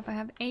keys do I have? I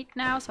have 8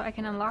 now, so I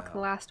can unlock the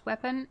last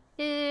weapon.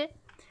 But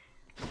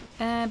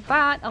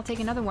I'll take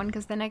another one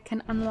because then I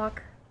can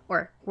unlock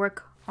or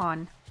work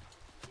on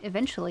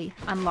eventually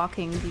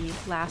unlocking the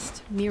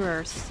last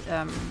mirrors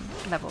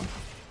level.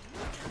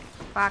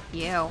 Fuck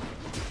you.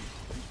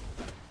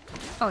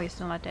 Oh, you're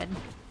still not dead.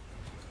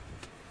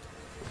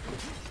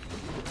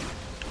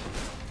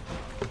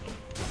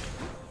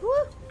 Woo!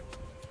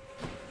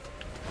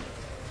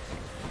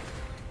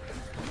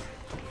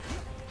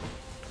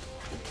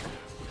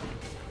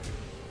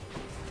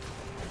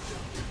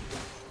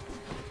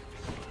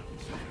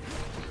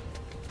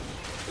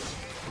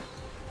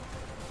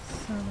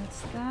 So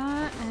that's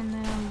that, and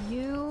now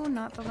you.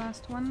 not the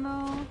last one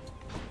though.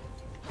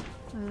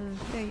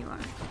 There you are.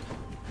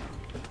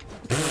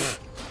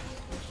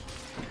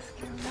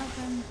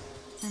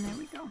 And there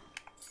we go.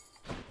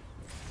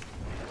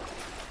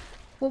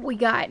 What we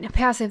got?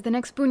 Passive. The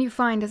next boon you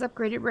find is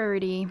upgraded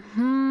rarity.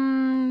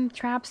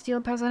 Trap, steal,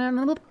 pass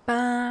on.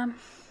 Nah,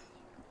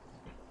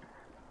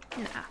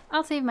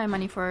 I'll save my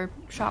money for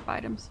shop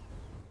items.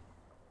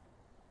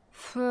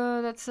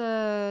 That's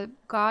a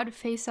god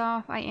face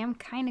off. I am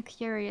kind of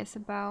curious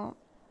about.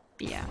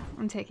 Yeah,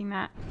 I'm taking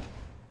that.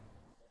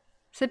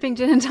 Sipping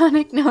gin and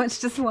tonic? No,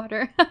 it's just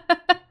water.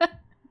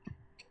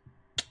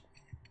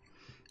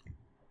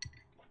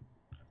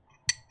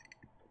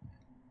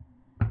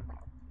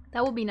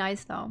 That would be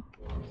nice, though.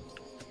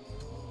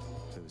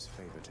 Whose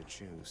favor to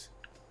choose?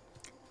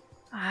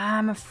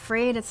 I'm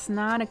afraid it's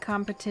not a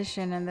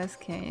competition in this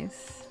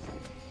case.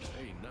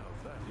 Hey, now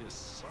that is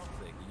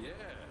something,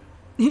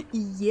 yeah.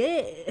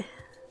 Yeah.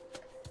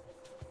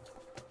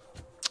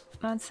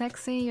 Not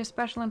sexy. Your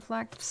special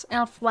inflicts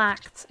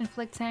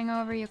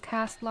hangover. You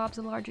cast lobs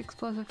a large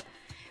explosive.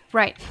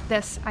 Right.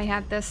 This. I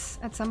had this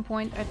at some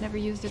point. I'd never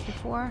used it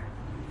before.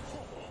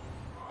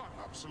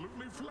 I'm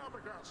absolutely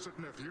flabbergasted,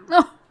 nephew.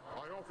 Oh. I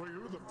offer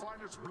you the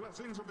finest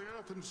blessings of the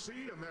earth and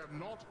sea, and they're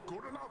not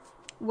good enough.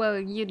 Well,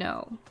 you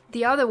know,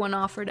 the other one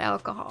offered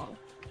alcohol.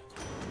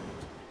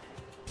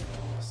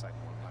 Sight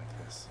one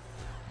like this.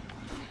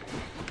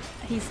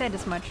 He said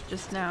as much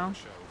just now.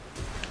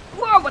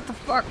 Whoa! What the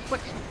fuck?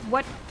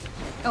 What?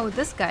 Oh,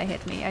 this guy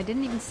hit me. I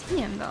didn't even see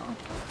him though.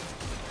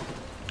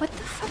 What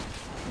the fuck?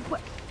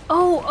 What?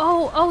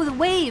 Oh! The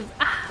wave!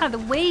 Ah, the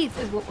wave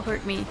is what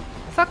hurt me.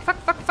 Fuck!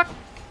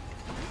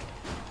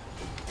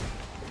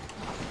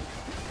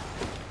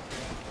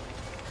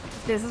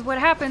 This is what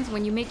happens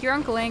when you make your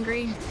uncle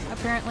angry,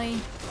 apparently.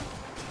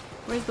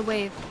 Where's the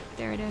wave?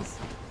 There it is.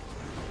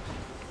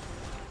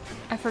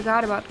 I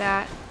forgot about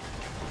that.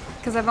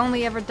 Because I've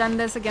only ever done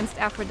this against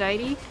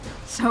Aphrodite,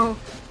 so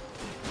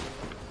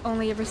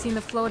only ever seen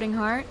the floating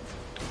heart.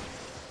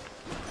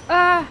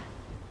 Ah!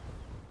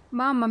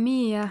 Mamma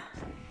mia.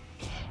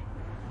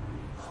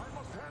 I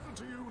must hand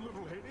to you,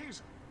 little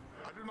Hades.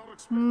 I did not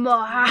expect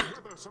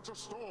to weather such a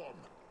storm.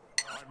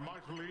 I'm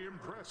mightily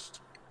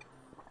impressed.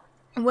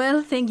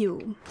 Well, thank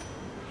you.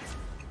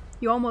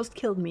 You almost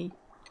killed me.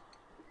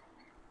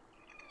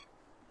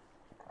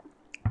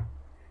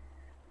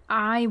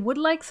 I would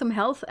like some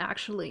health,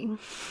 actually.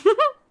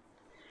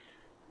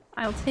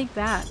 I'll take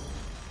that.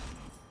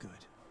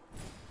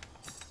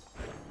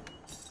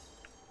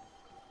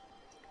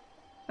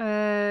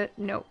 Good.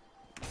 No.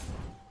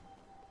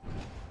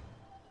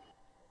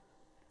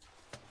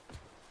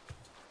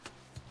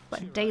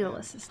 But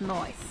Daedalus is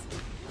nice.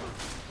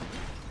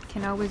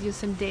 Can always use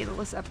some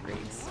Daedalus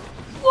upgrades.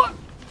 What?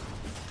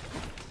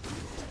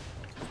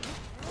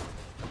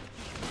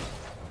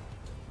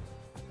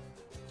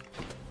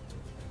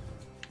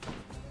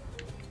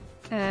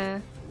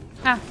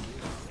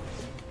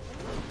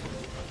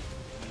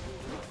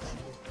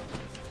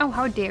 Oh,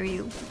 how dare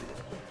you.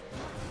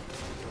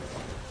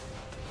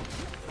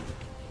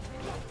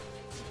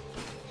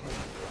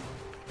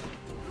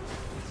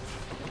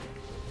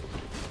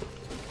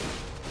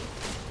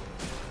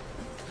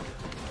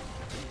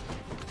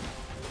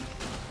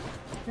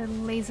 The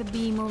laser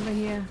beam over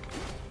here.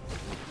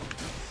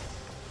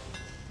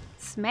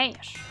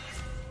 Smash.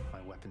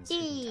 My weapons.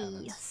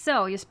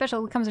 So your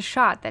special becomes a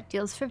shot that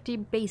deals 50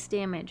 base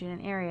damage in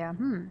an area.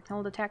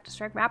 Hold attack to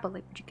strike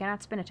rapidly, but you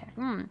cannot spin attack.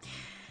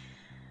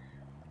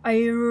 I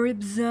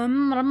ribs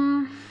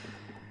them.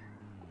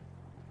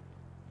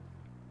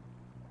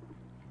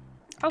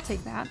 I'll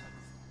take that.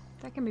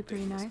 That can be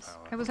pretty nice.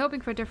 I was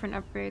hoping for different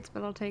upgrades,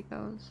 but I'll take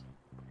those.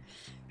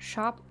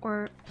 Shop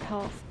or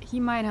health? He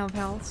might have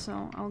health,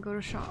 so I'll go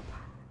to shop.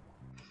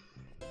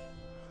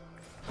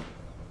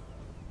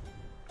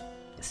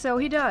 So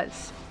he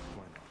does.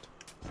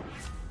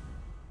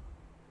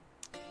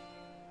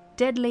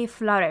 Deadly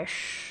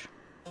Flourish.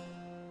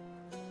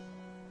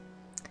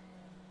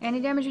 Any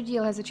damage you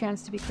deal has a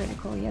chance to be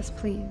critical. Yes,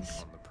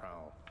 please.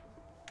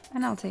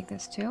 And I'll take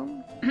this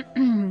too.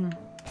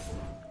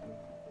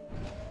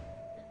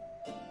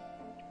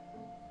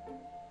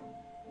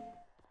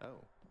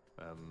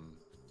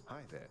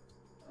 Hi there.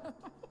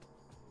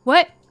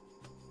 What?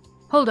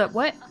 Hold up,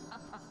 what?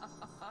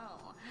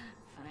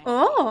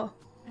 Oh!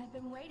 I've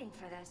been waiting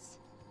for this.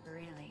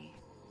 Really.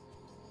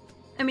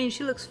 I mean,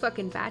 she looks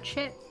fucking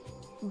batshit,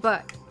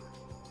 but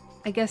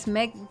I guess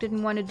Meg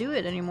didn't want to do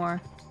it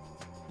anymore.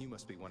 You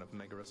must be one of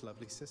Megaroth's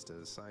lovely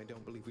sisters. I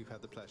don't believe we've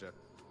had the pleasure.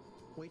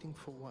 Waiting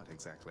for what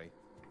exactly?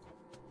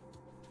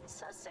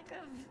 So sick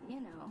of, you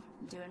know,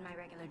 doing my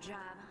regular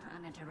job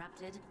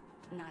uninterrupted,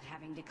 not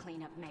having to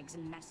clean up Meg's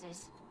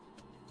messes.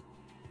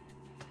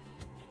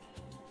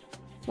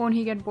 Won't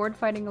he get bored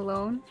fighting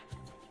alone?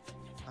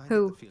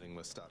 Who? The feeling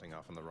we're starting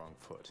off on the wrong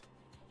foot.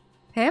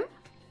 Him?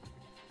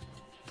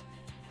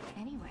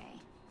 Anyway,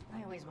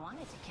 I always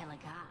wanted to kill a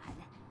god.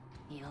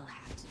 You'll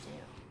have to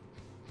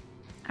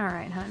do.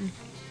 Alright, hun.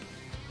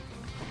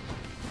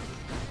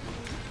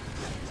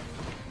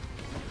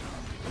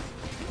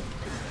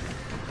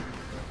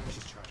 She's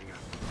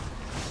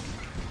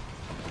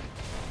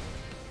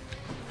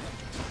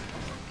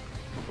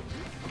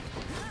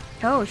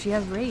Oh, she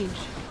has rage.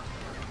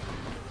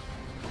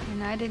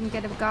 And I didn't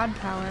get a god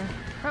power.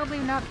 Probably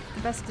not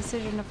the best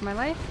decision of my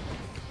life.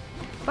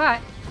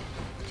 But,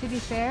 to be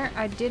fair,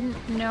 I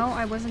didn't know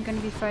I wasn't going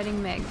to be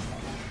fighting Meg.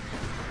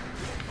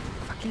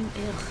 Fucking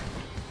ugh.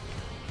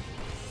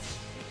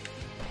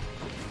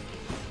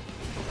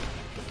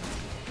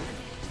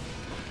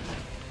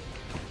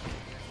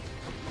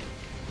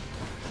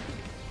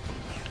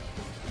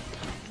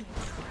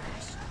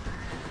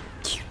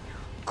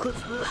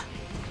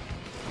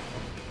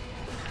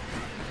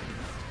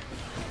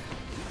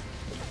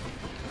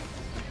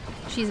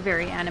 She's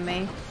very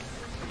anime.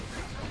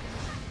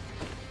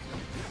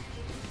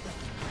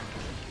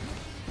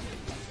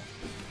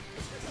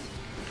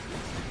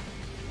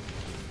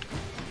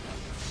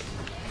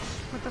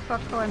 What the fuck?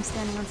 Oh, I'm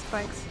standing on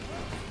spikes.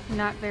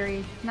 Not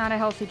a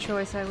healthy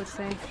choice, I would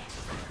say.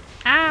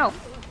 Ow!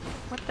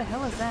 What the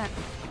hell is that?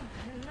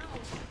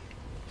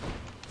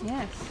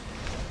 Yes.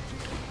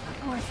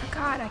 Oh, I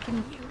forgot I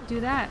can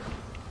do that.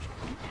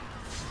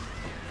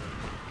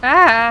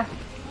 Ah!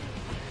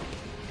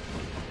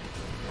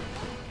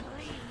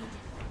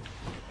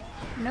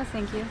 No,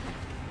 thank you.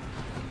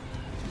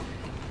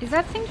 Is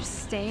that thing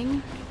just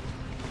staying?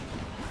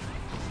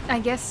 I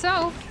guess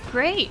so.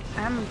 Great.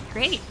 I'm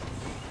great.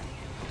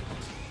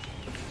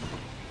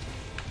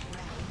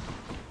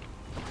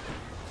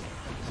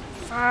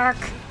 Fuck.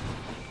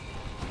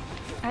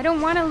 I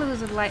don't want to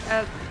lose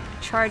a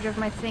charge of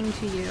my thing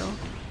to you.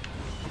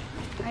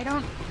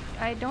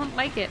 I don't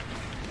like it.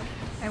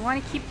 I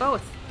want to keep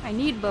both. I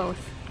need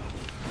both.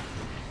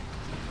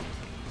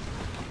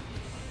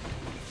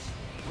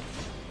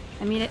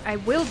 I mean, I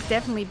will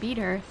definitely beat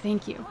her.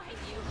 Thank you.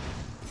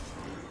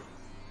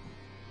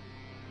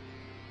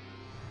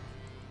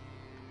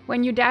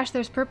 When you dash,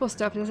 there's purple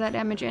stuff. Does that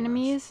damage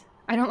enemies?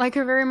 I don't like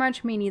her very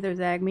much. Me neither,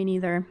 Zag. Me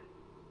neither.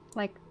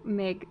 Like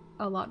Meg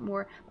a lot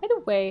more. By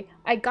the way,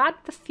 I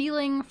got the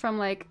feeling from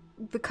like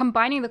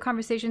combining the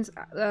conversations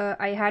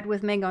I had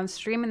with Meg on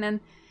stream, and then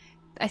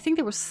I think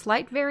there was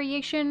slight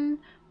variation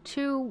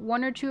to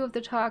one or two of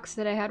the talks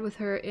that I had with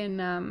her in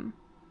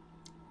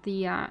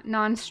the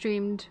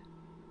non-streamed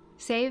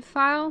save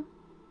file.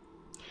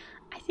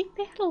 I think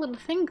they had a little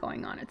thing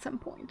going on at some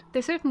point.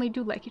 They certainly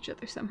do like each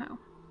other somehow.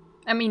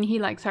 I mean, he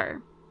likes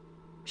her.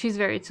 She's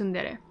very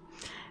tsundere.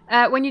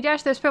 When you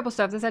dash, there's purple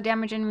stuff. Does that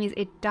damage enemies?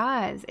 It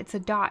does. It's a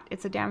dot.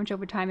 It's a damage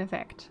over time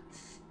effect.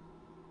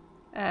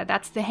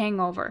 That's the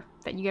hangover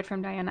that you get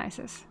from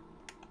Dionysus.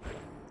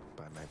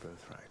 By my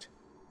birthright.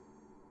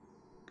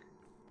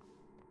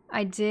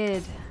 I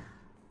did.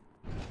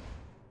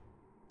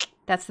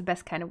 That's the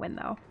best kind of win,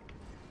 though.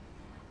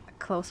 A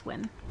close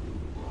win.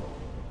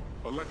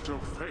 Electro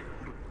failed.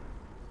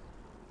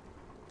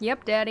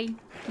 Yep, Daddy.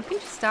 You can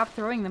just stop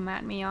throwing them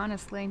at me,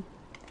 honestly.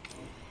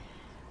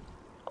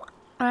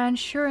 And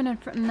sure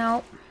enough,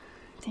 no.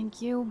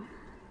 Thank you.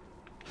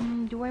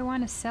 Do I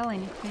want to sell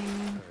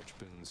anything? Purge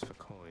boons for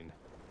coin.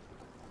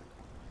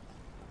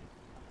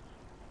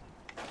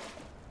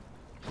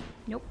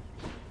 Nope.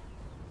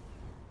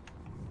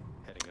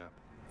 Heading up.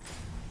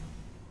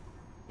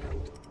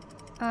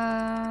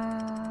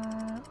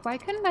 Why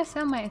couldn't I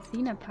sell my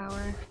Athena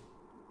power?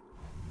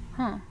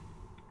 Huh.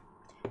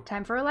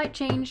 Time for a light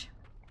change.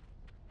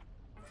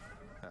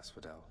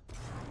 Asphodel.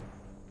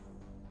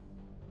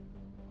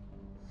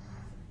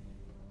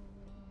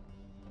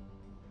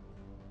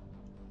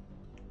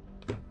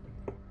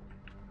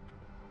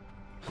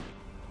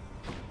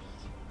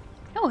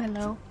 Oh,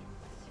 hello.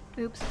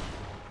 Oops.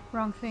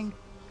 Wrong thing.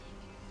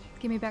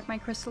 Give me back my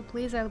crystal,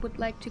 please. I would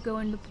like to go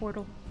in the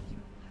portal.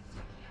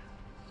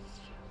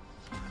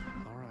 All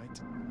right.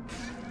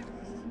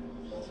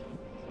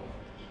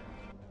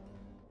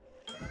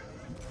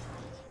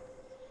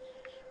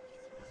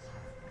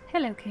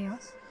 Hello,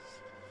 Chaos.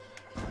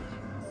 I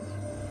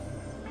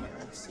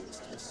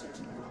sensed a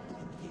certain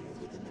rumbling here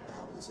within the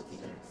bowels of the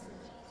earth.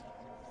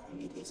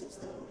 It is as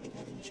though it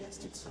had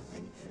ingested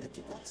something that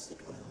did not sit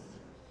well.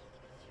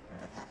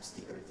 Perhaps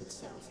the earth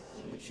itself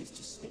wishes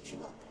to spit you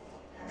up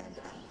and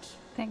out.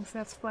 Thanks,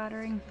 that's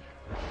flattering.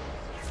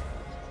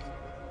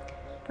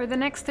 For the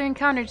next 3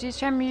 encounters, each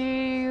time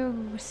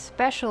you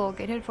special,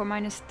 get hit for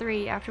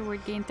 -3.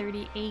 Afterward, gain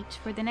 38.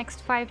 For the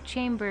next 5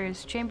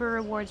 chambers, chamber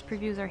rewards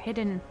previews are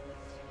hidden.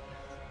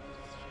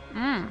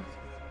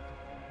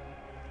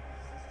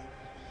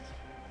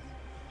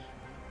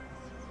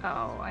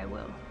 Oh, I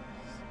will.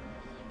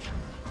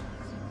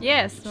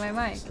 Yes, my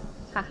mic.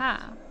 Haha.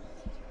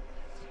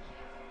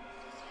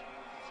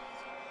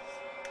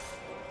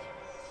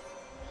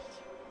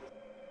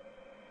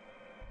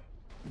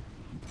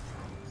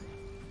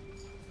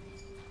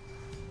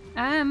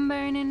 I'm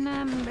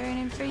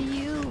burning for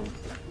you.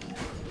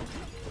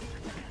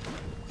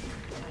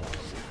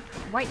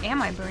 Why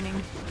am I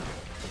burning?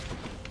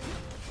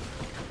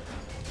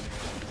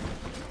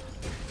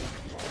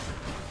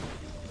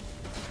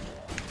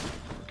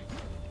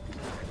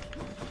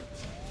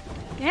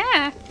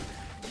 Yeah.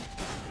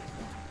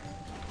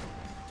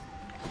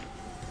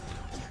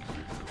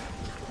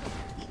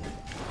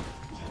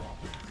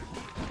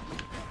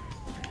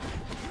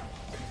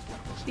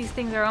 These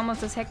things are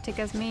almost as hectic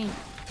as me.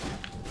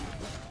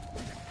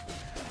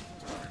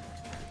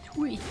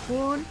 Sweet.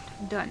 One.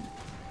 Done.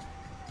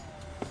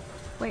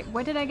 Wait,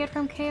 what did I get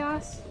from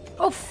Chaos?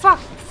 Oh, fuck!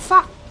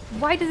 Fuck!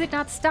 Why does it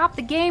not stop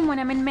the game when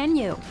I'm in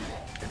menu?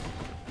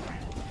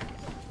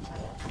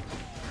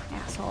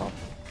 Asshole.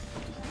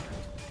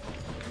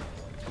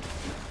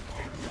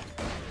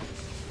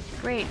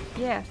 Great.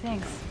 Yeah,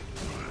 thanks.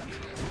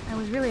 I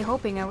was really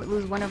hoping I would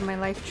lose one of my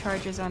life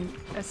charges on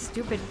a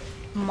stupid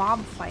mob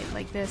fight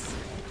like this.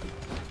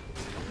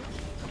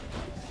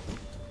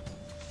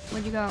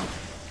 Where'd you go?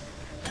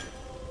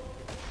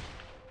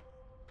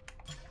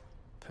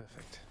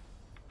 Perfect.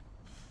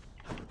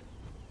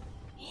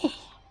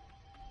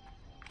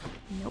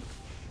 Nope.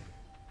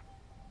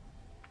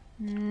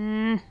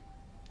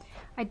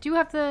 I do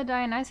have the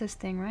Dionysus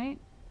thing, right?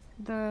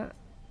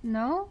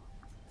 No?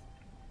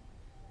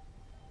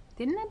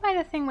 Didn't I buy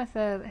the thing with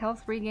the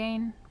health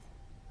regain?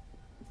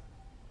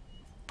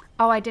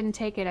 Oh, I didn't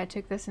take it. I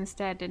took this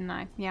instead, didn't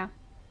I? Yeah.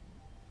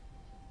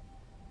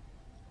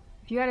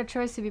 If you had a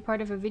choice to be part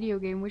of a video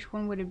game, which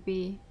one would it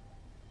be?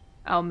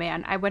 Oh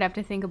man, I would have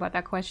to think about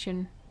that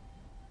question.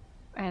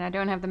 And I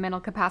don't have the mental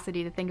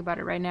capacity to think about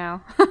it right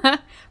now.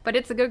 But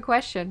it's a good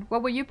question.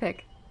 What will you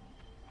pick?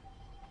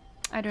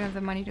 I don't have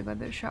the money to go to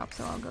the shop,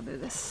 so I'll go do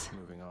this.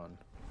 Moving on.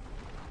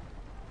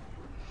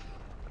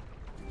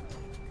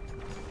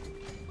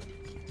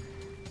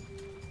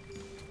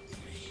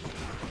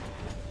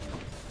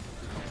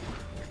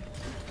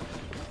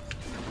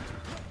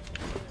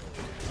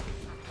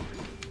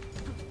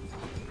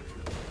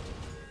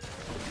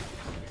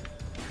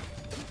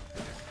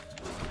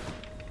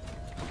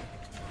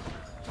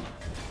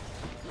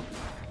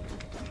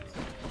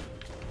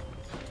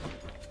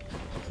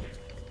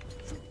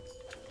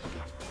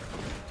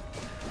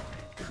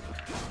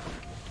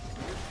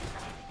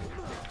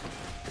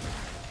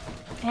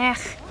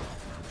 Ech.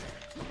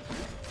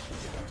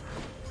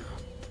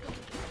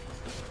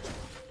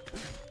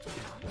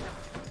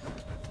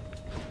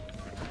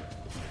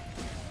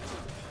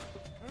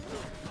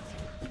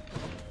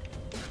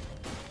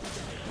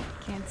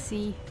 Can't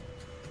see.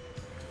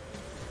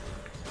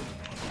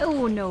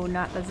 Oh no,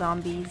 not the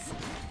zombies.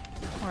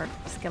 Or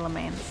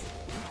skeletons.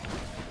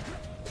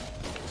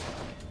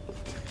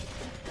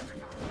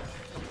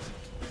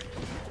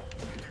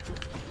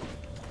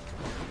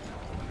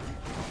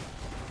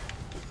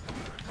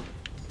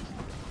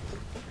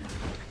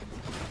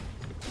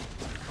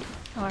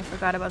 Oh, I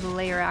forgot about the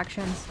layer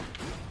actions.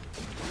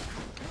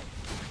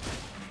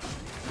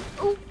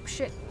 Oh,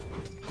 shit.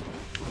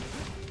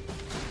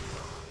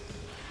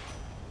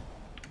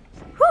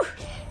 Whew!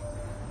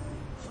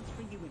 Want to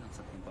bring you in on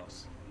something,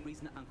 boss?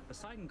 Reason that Uncle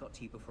Poseidon got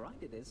to you before I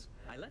did is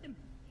I let him.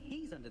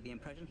 He's under the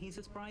impression he's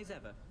as spry as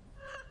ever.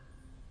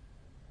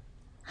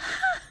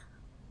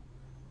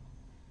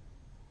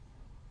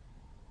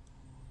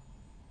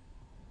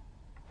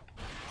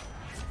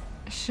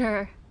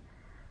 Sure.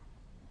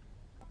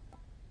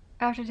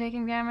 After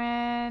taking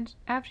damage,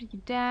 after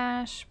you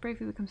dash,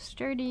 bravely become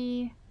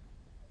sturdy.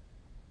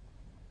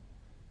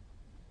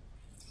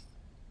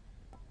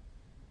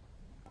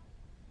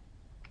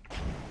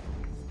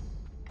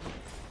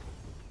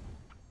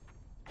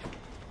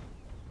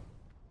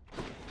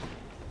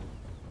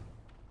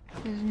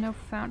 There's no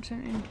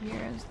fountain in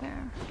here, is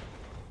there?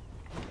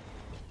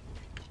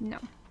 No.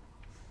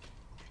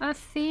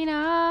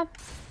 Athena!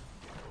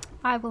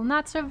 I will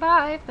not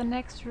survive the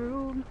next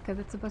room, because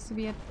it's supposed to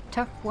be a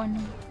tough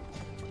one.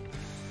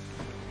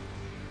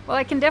 Well,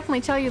 I can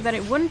definitely tell you that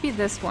it wouldn't be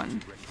this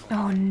one.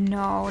 Oh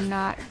no,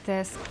 not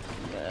this.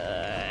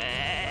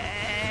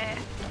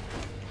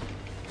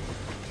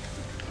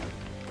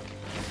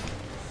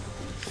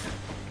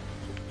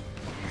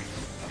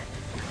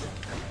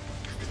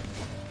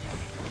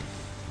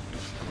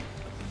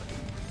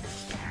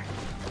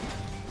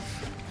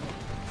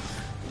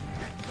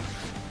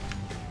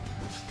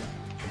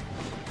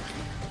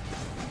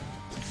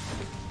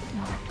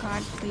 Oh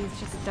God, please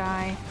just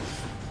die.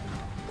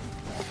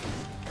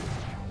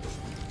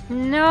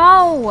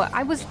 No!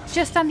 I was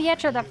just on the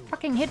edge of that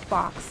fucking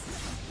hitbox.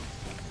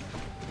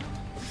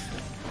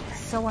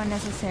 So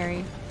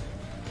unnecessary.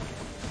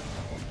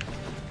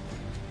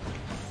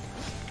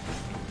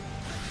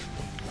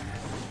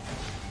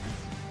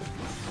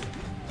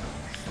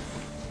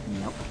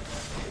 Nope.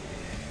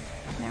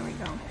 There we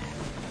go.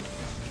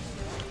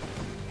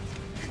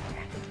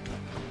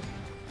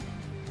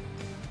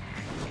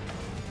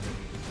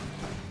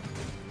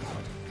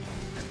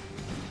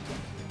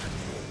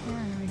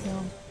 There we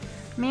go.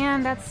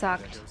 Man, that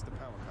sucked.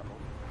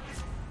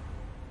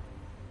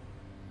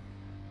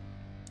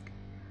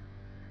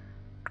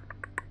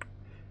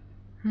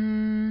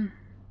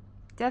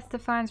 Death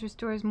Defiance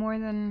restores more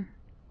than...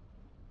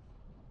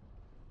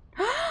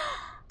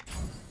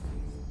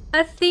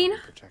 Athena!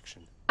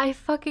 I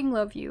fucking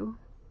love you.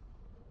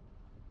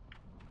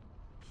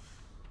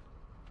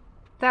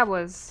 That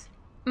was...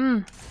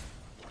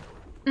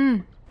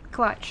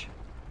 clutch.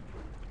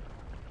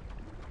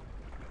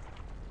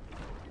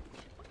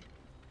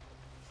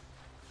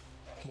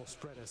 More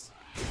spreaders.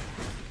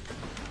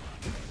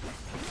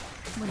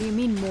 What do you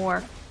mean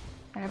more?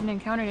 I haven't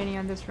encountered any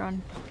on this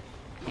run.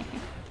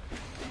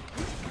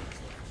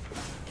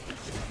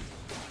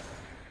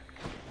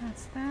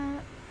 That's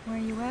that. Where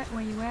you at?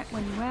 Where you at?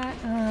 Where you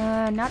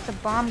at? Not the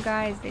bomb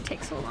guys. They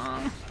take so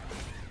long.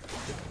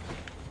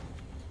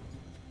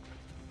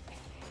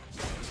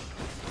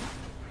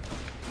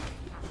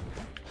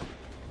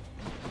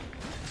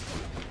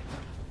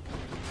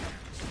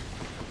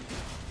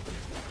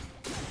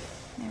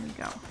 There we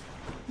go.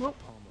 Whoop.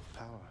 Palm of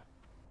power.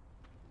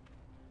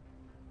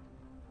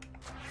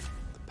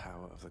 The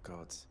power of the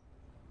gods.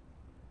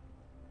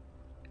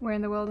 Where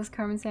in the world is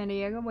Carmen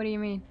Sandiego? What do you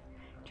mean?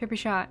 Trippy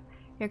shot.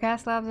 Your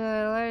cast labs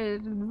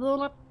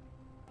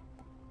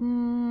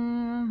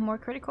more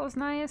critical is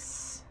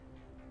nice.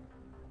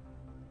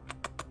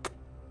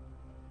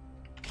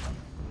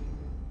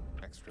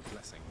 Extra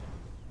blessing.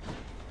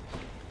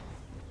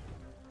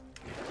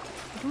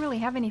 I don't really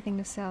have anything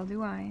to sell,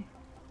 do I?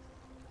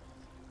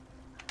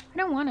 I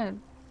don't want to.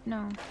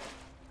 No.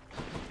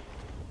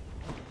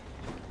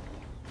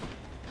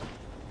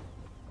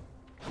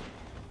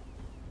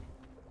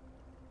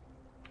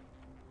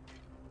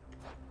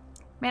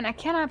 Man, I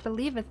cannot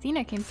believe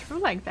Athena came through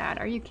like that.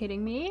 Are you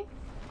kidding me?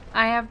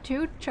 I have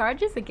 2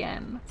 charges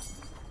again.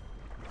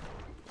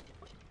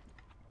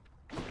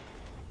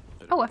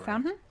 Oh, a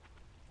fountain?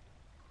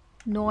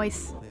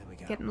 Nice.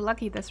 Getting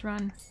lucky this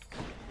run.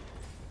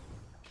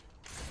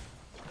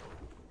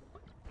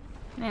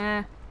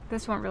 Nah,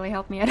 this won't really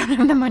help me. I don't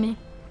have the money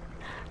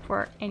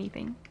for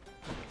anything.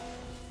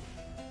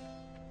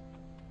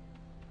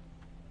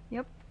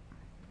 Yep.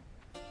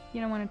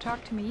 You don't want to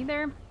talk to me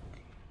either.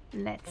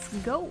 Let's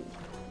go.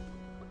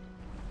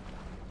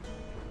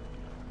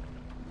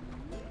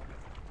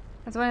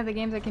 That's one of the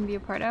games I can be a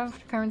part of.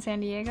 Carmen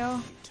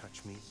Sandiego.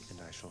 Touch me and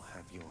I shall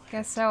have your head.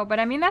 Guess so, but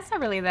I mean that's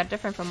not really that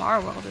different from our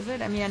world, is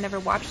it? I mean I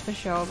never watched the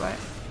show, but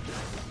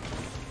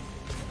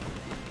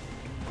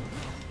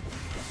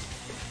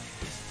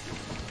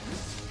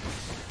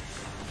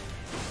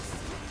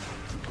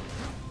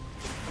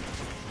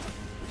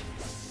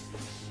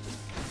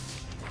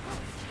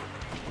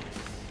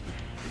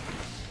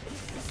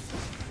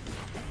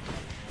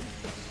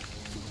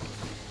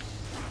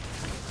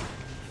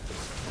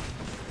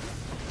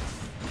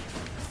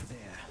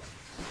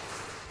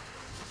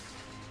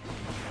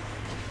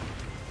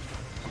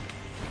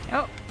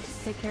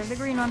take care of the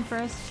green one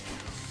first.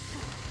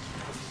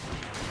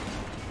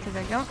 Because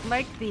I don't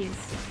like these.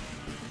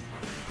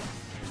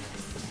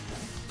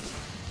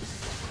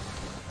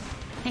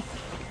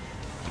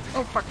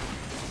 Oh, fuck.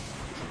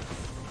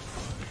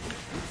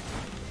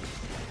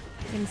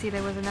 Didn't see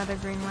there was another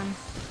green one.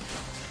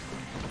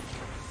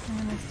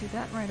 And let's do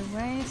that right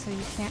away so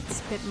you can't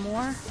spit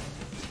more.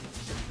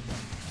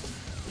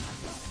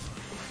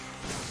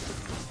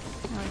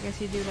 Oh, I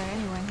guess you do that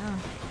anyway, huh?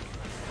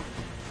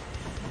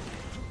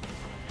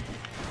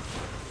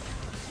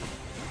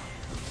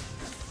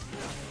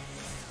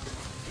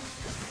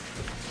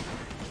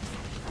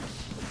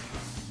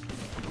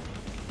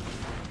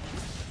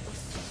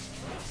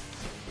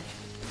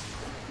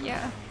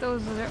 Yeah,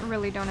 those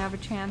really don't have a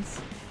chance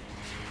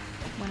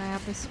when I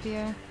have the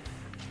spear.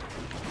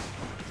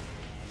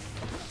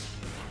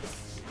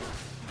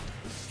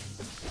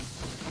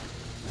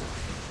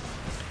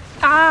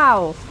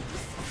 Ow!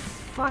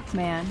 Fuck,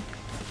 man.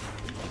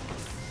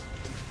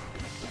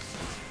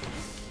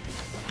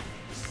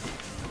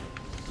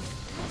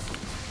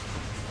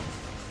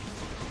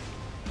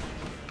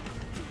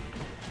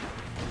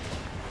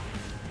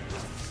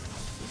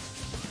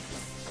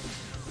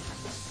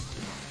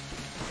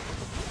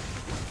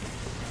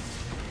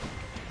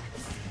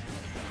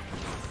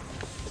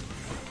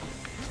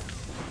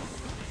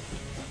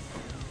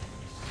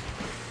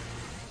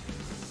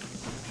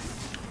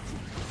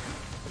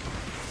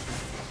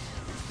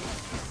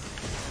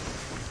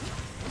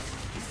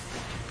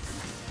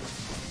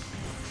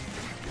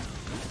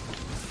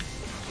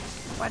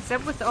 What's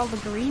up with all the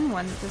green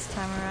ones this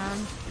time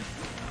around?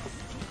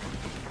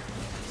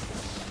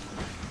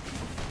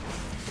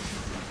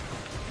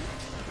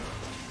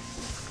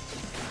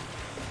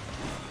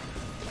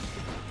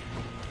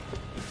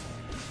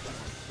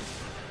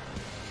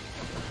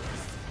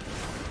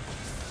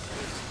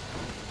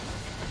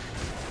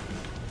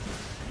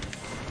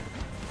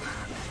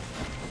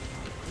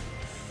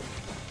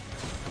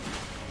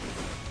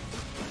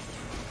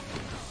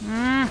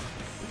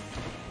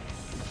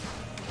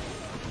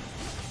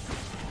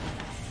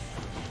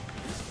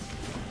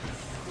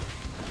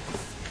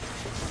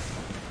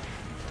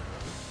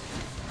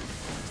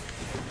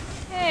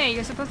 Hey,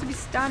 you're supposed to be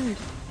stunned.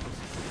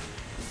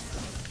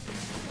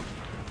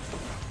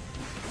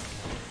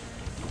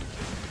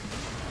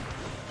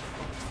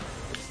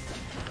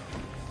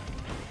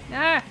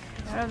 Ah!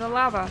 Out of the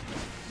lava.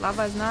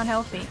 Lava is not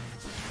healthy, in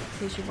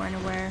case you weren't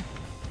aware.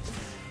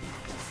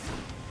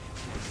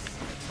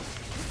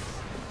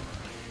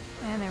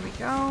 And there we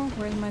go.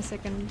 Where's my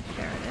second?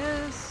 There it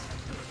is.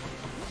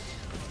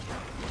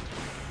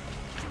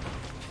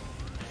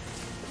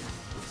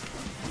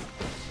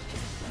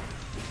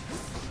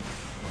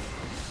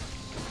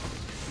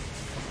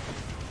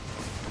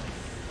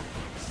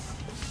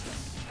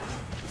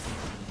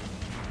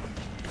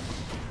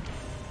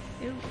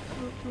 Ooh,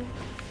 ooh, ooh.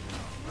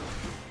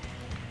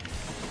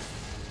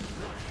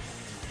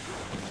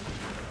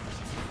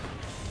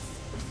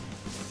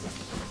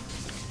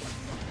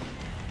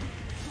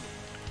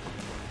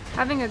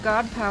 Having a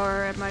god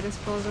power at my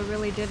disposal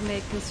really did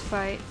make this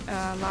fight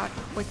a lot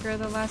quicker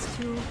the last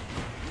few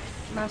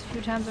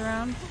times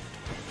around,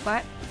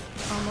 but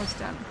almost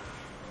done.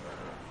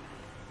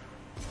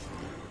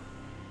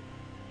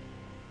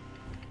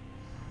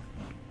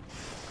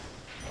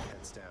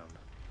 Heads down.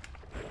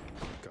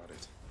 Got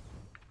it.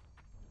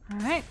 All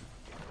right.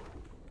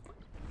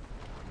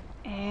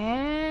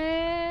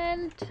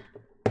 And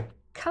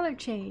color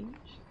change.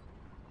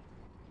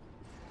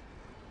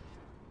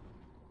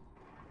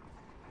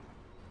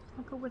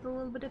 I'll go with a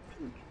little bit of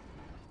pink.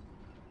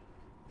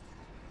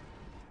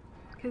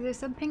 Because there's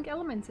some pink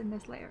elements in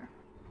this layer.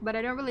 But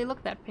I don't really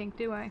look that pink,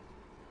 do I?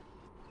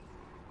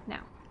 No.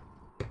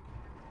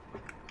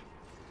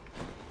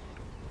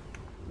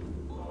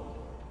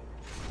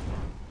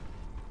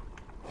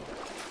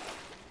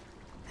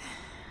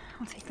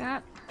 I'll take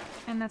that.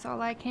 And that's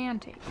all I can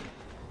take.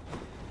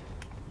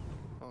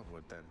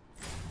 Onward then.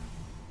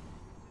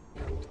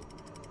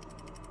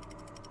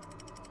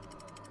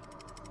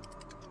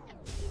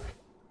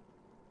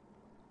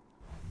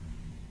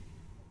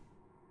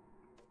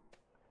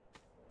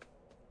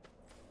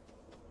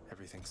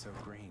 Everything's so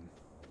green.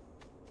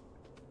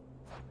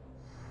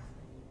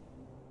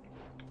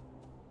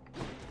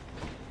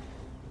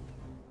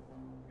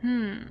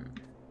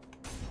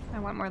 I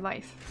want more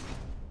life.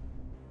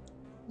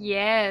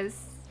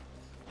 Yes.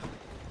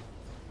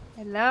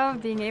 I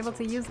love being able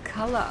to use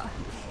color.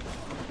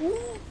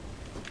 Ooh.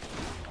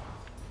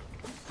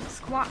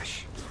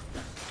 Squash.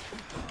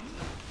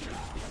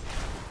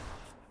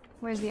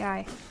 Where's the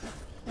eye?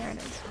 There it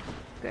is.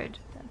 Good.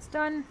 That's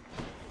done.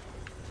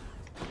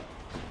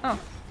 Oh.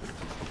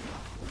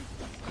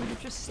 Could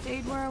have just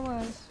stayed where I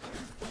was.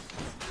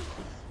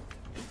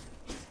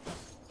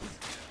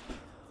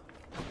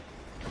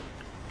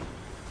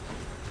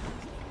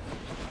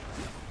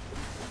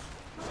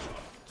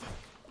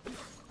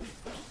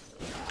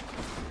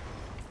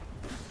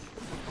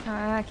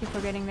 I keep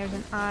forgetting there's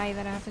an eye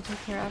that I have to take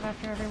care of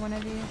after every one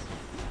of these.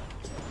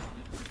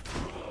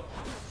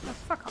 Oh,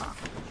 fuck off.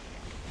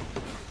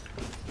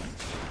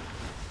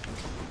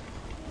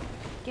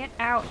 Get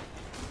out.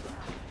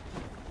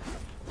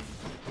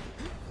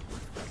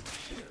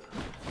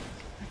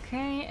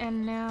 Okay,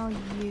 and now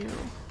you.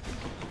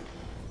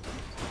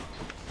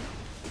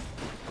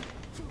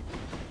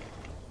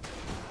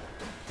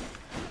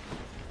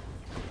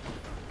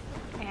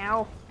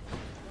 Ow.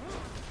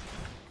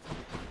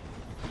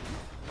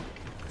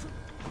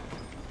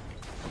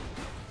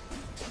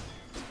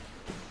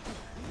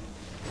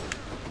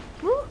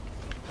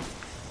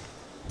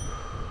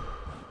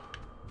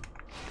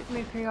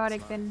 More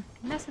periodic than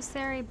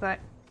necessary, but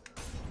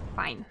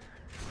fine.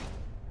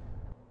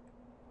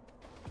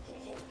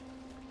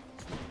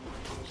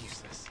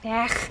 Useless.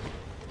 Ugh.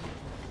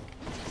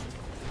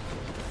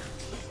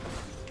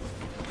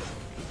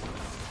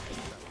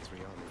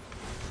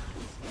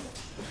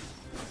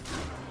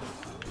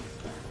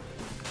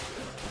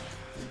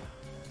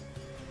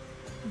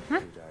 Who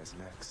dies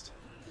next?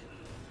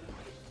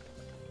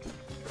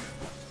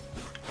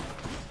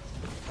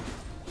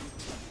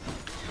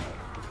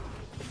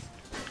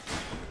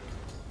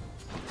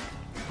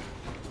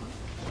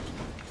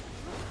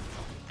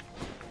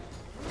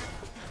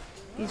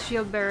 These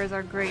shield bearers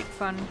are great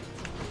fun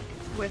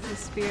with the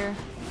spear.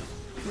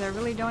 I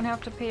really don't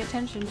have to pay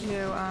attention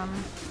to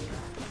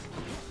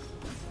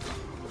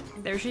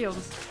their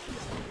shields.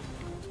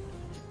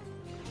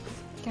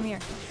 Come here.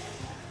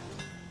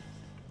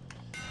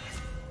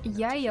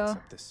 Yeah.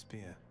 This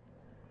spear.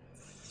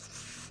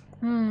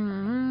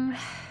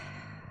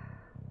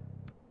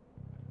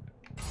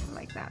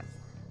 Like that.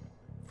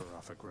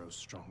 Baraffa grows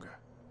stronger.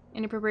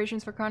 Any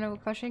preparations for carnival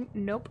flushing?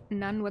 Nope,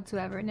 none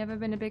whatsoever. Never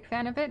been a big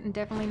fan of it, and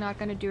definitely not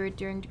gonna do it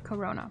during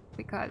Corona,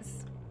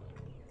 because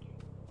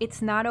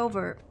it's not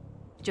over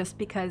just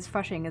because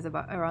Flushing is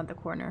about around the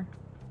corner.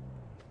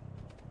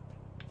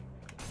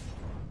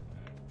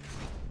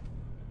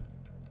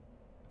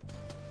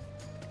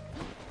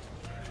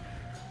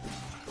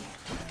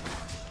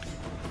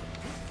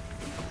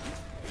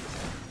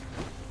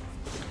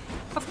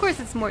 Of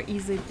course, it's more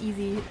easy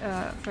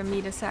for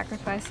me to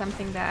sacrifice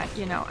something that,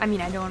 you know, I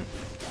mean,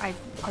 I've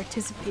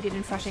participated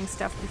in Flushing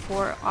stuff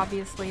before,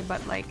 obviously,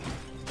 but like,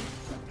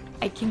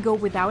 I can go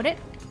without it.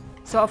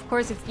 So of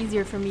course it's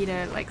easier for me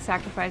to like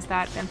sacrifice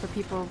that than for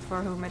people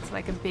for whom it's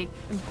like a big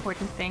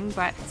important thing,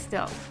 but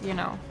still, you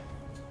know,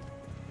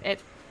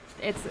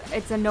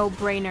 it's a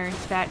no-brainer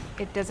that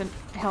it doesn't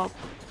help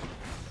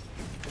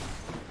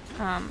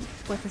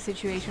with the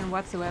situation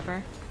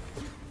whatsoever.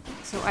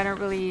 So I don't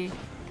really,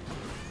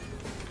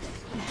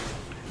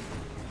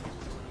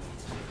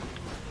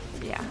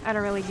 yeah, I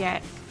don't really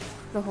get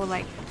the whole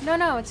like,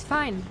 no, it's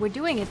fine, we're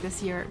doing it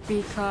this year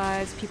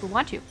because people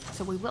want to,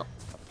 so we will.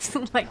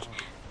 Like,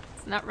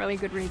 it's not really a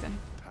good reason.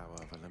 Power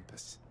of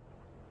Olympus.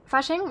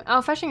 Flushing?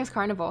 Oh, Flushing is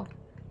carnival.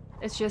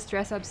 It's just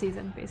dress up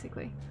season,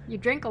 basically. You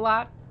drink a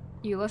lot,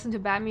 you listen to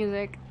bad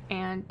music,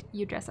 and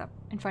you dress up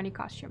in funny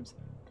costumes.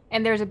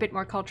 And there's a bit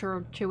more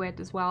culture to it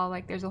as well.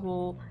 Like, there's a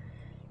whole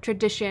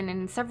tradition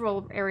in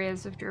several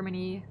areas of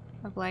Germany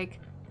of, like,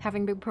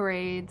 having big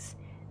parades.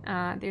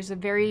 There's a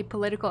very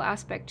political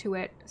aspect to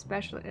it,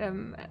 especially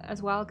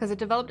as well, because it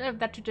developed out of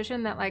that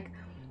tradition that, like,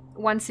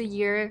 once a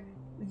year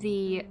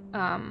the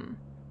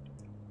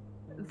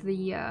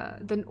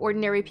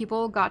ordinary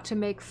people got to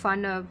make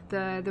fun of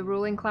the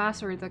ruling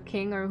class or the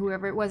king or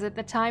whoever it was at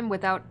the time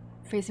without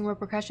facing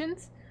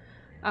repercussions.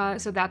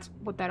 So that's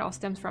what that all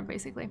stems from,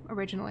 basically,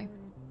 originally.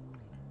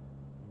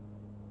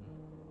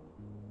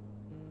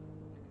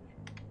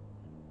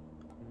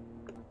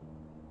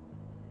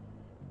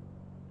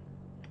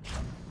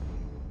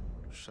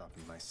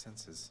 Sharpen my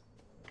senses.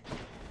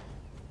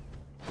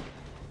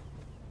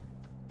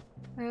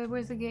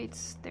 Where's the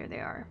gates? There they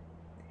are.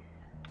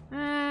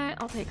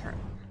 I'll take her.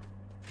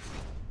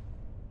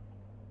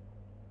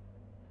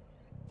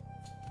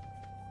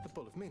 The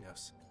Bull of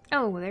Minos.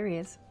 Oh, there he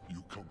is.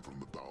 You come from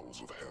the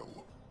bowels of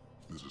hell.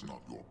 This is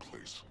not your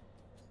place.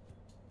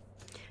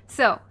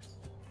 So,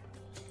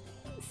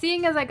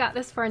 seeing as I got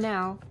this far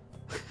now,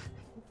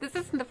 this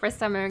isn't the first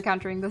time I'm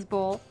encountering this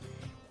bull.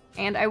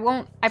 And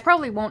I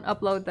probably won't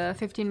upload the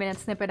 15-minute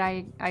snippet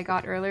I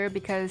got earlier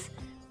because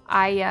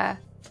I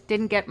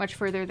didn't get much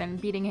further than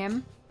beating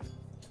him.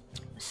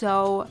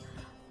 So,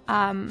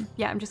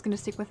 yeah, I'm just gonna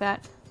stick with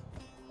that.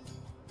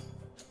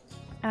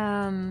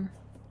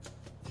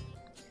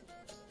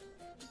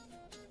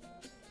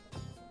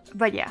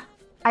 But yeah,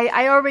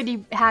 I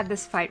already had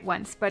this fight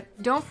once, but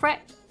don't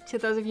fret, to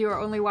those of you who are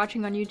only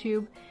watching on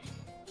YouTube,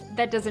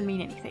 that doesn't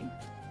mean anything.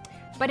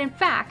 But in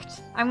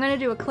fact, I'm gonna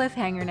do a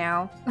cliffhanger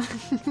now,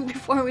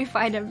 before we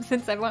fight him,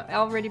 since I've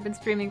already been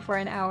streaming for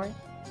an hour.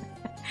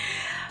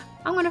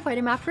 I'm gonna fight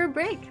him after a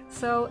break,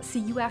 so see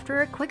you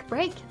after a quick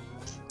break,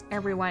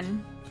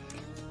 everyone.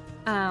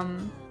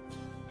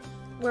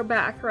 We're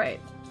back, right?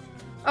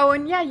 Oh,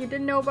 and yeah, you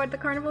didn't know about the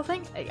carnival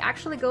thing? It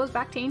actually goes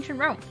back to ancient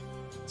Rome.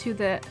 To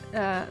the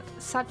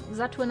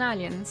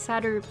Saturnalia.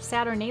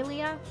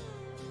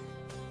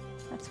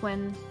 That's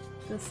when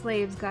the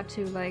slaves got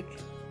to, like,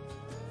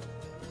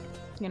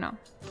 you know,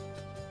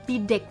 be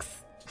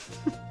dicks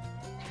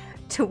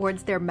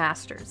towards their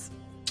masters.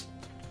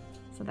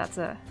 So that's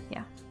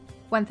yeah,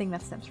 one thing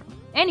that stems from.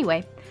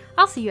 Anyway,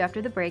 I'll see you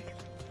after the break.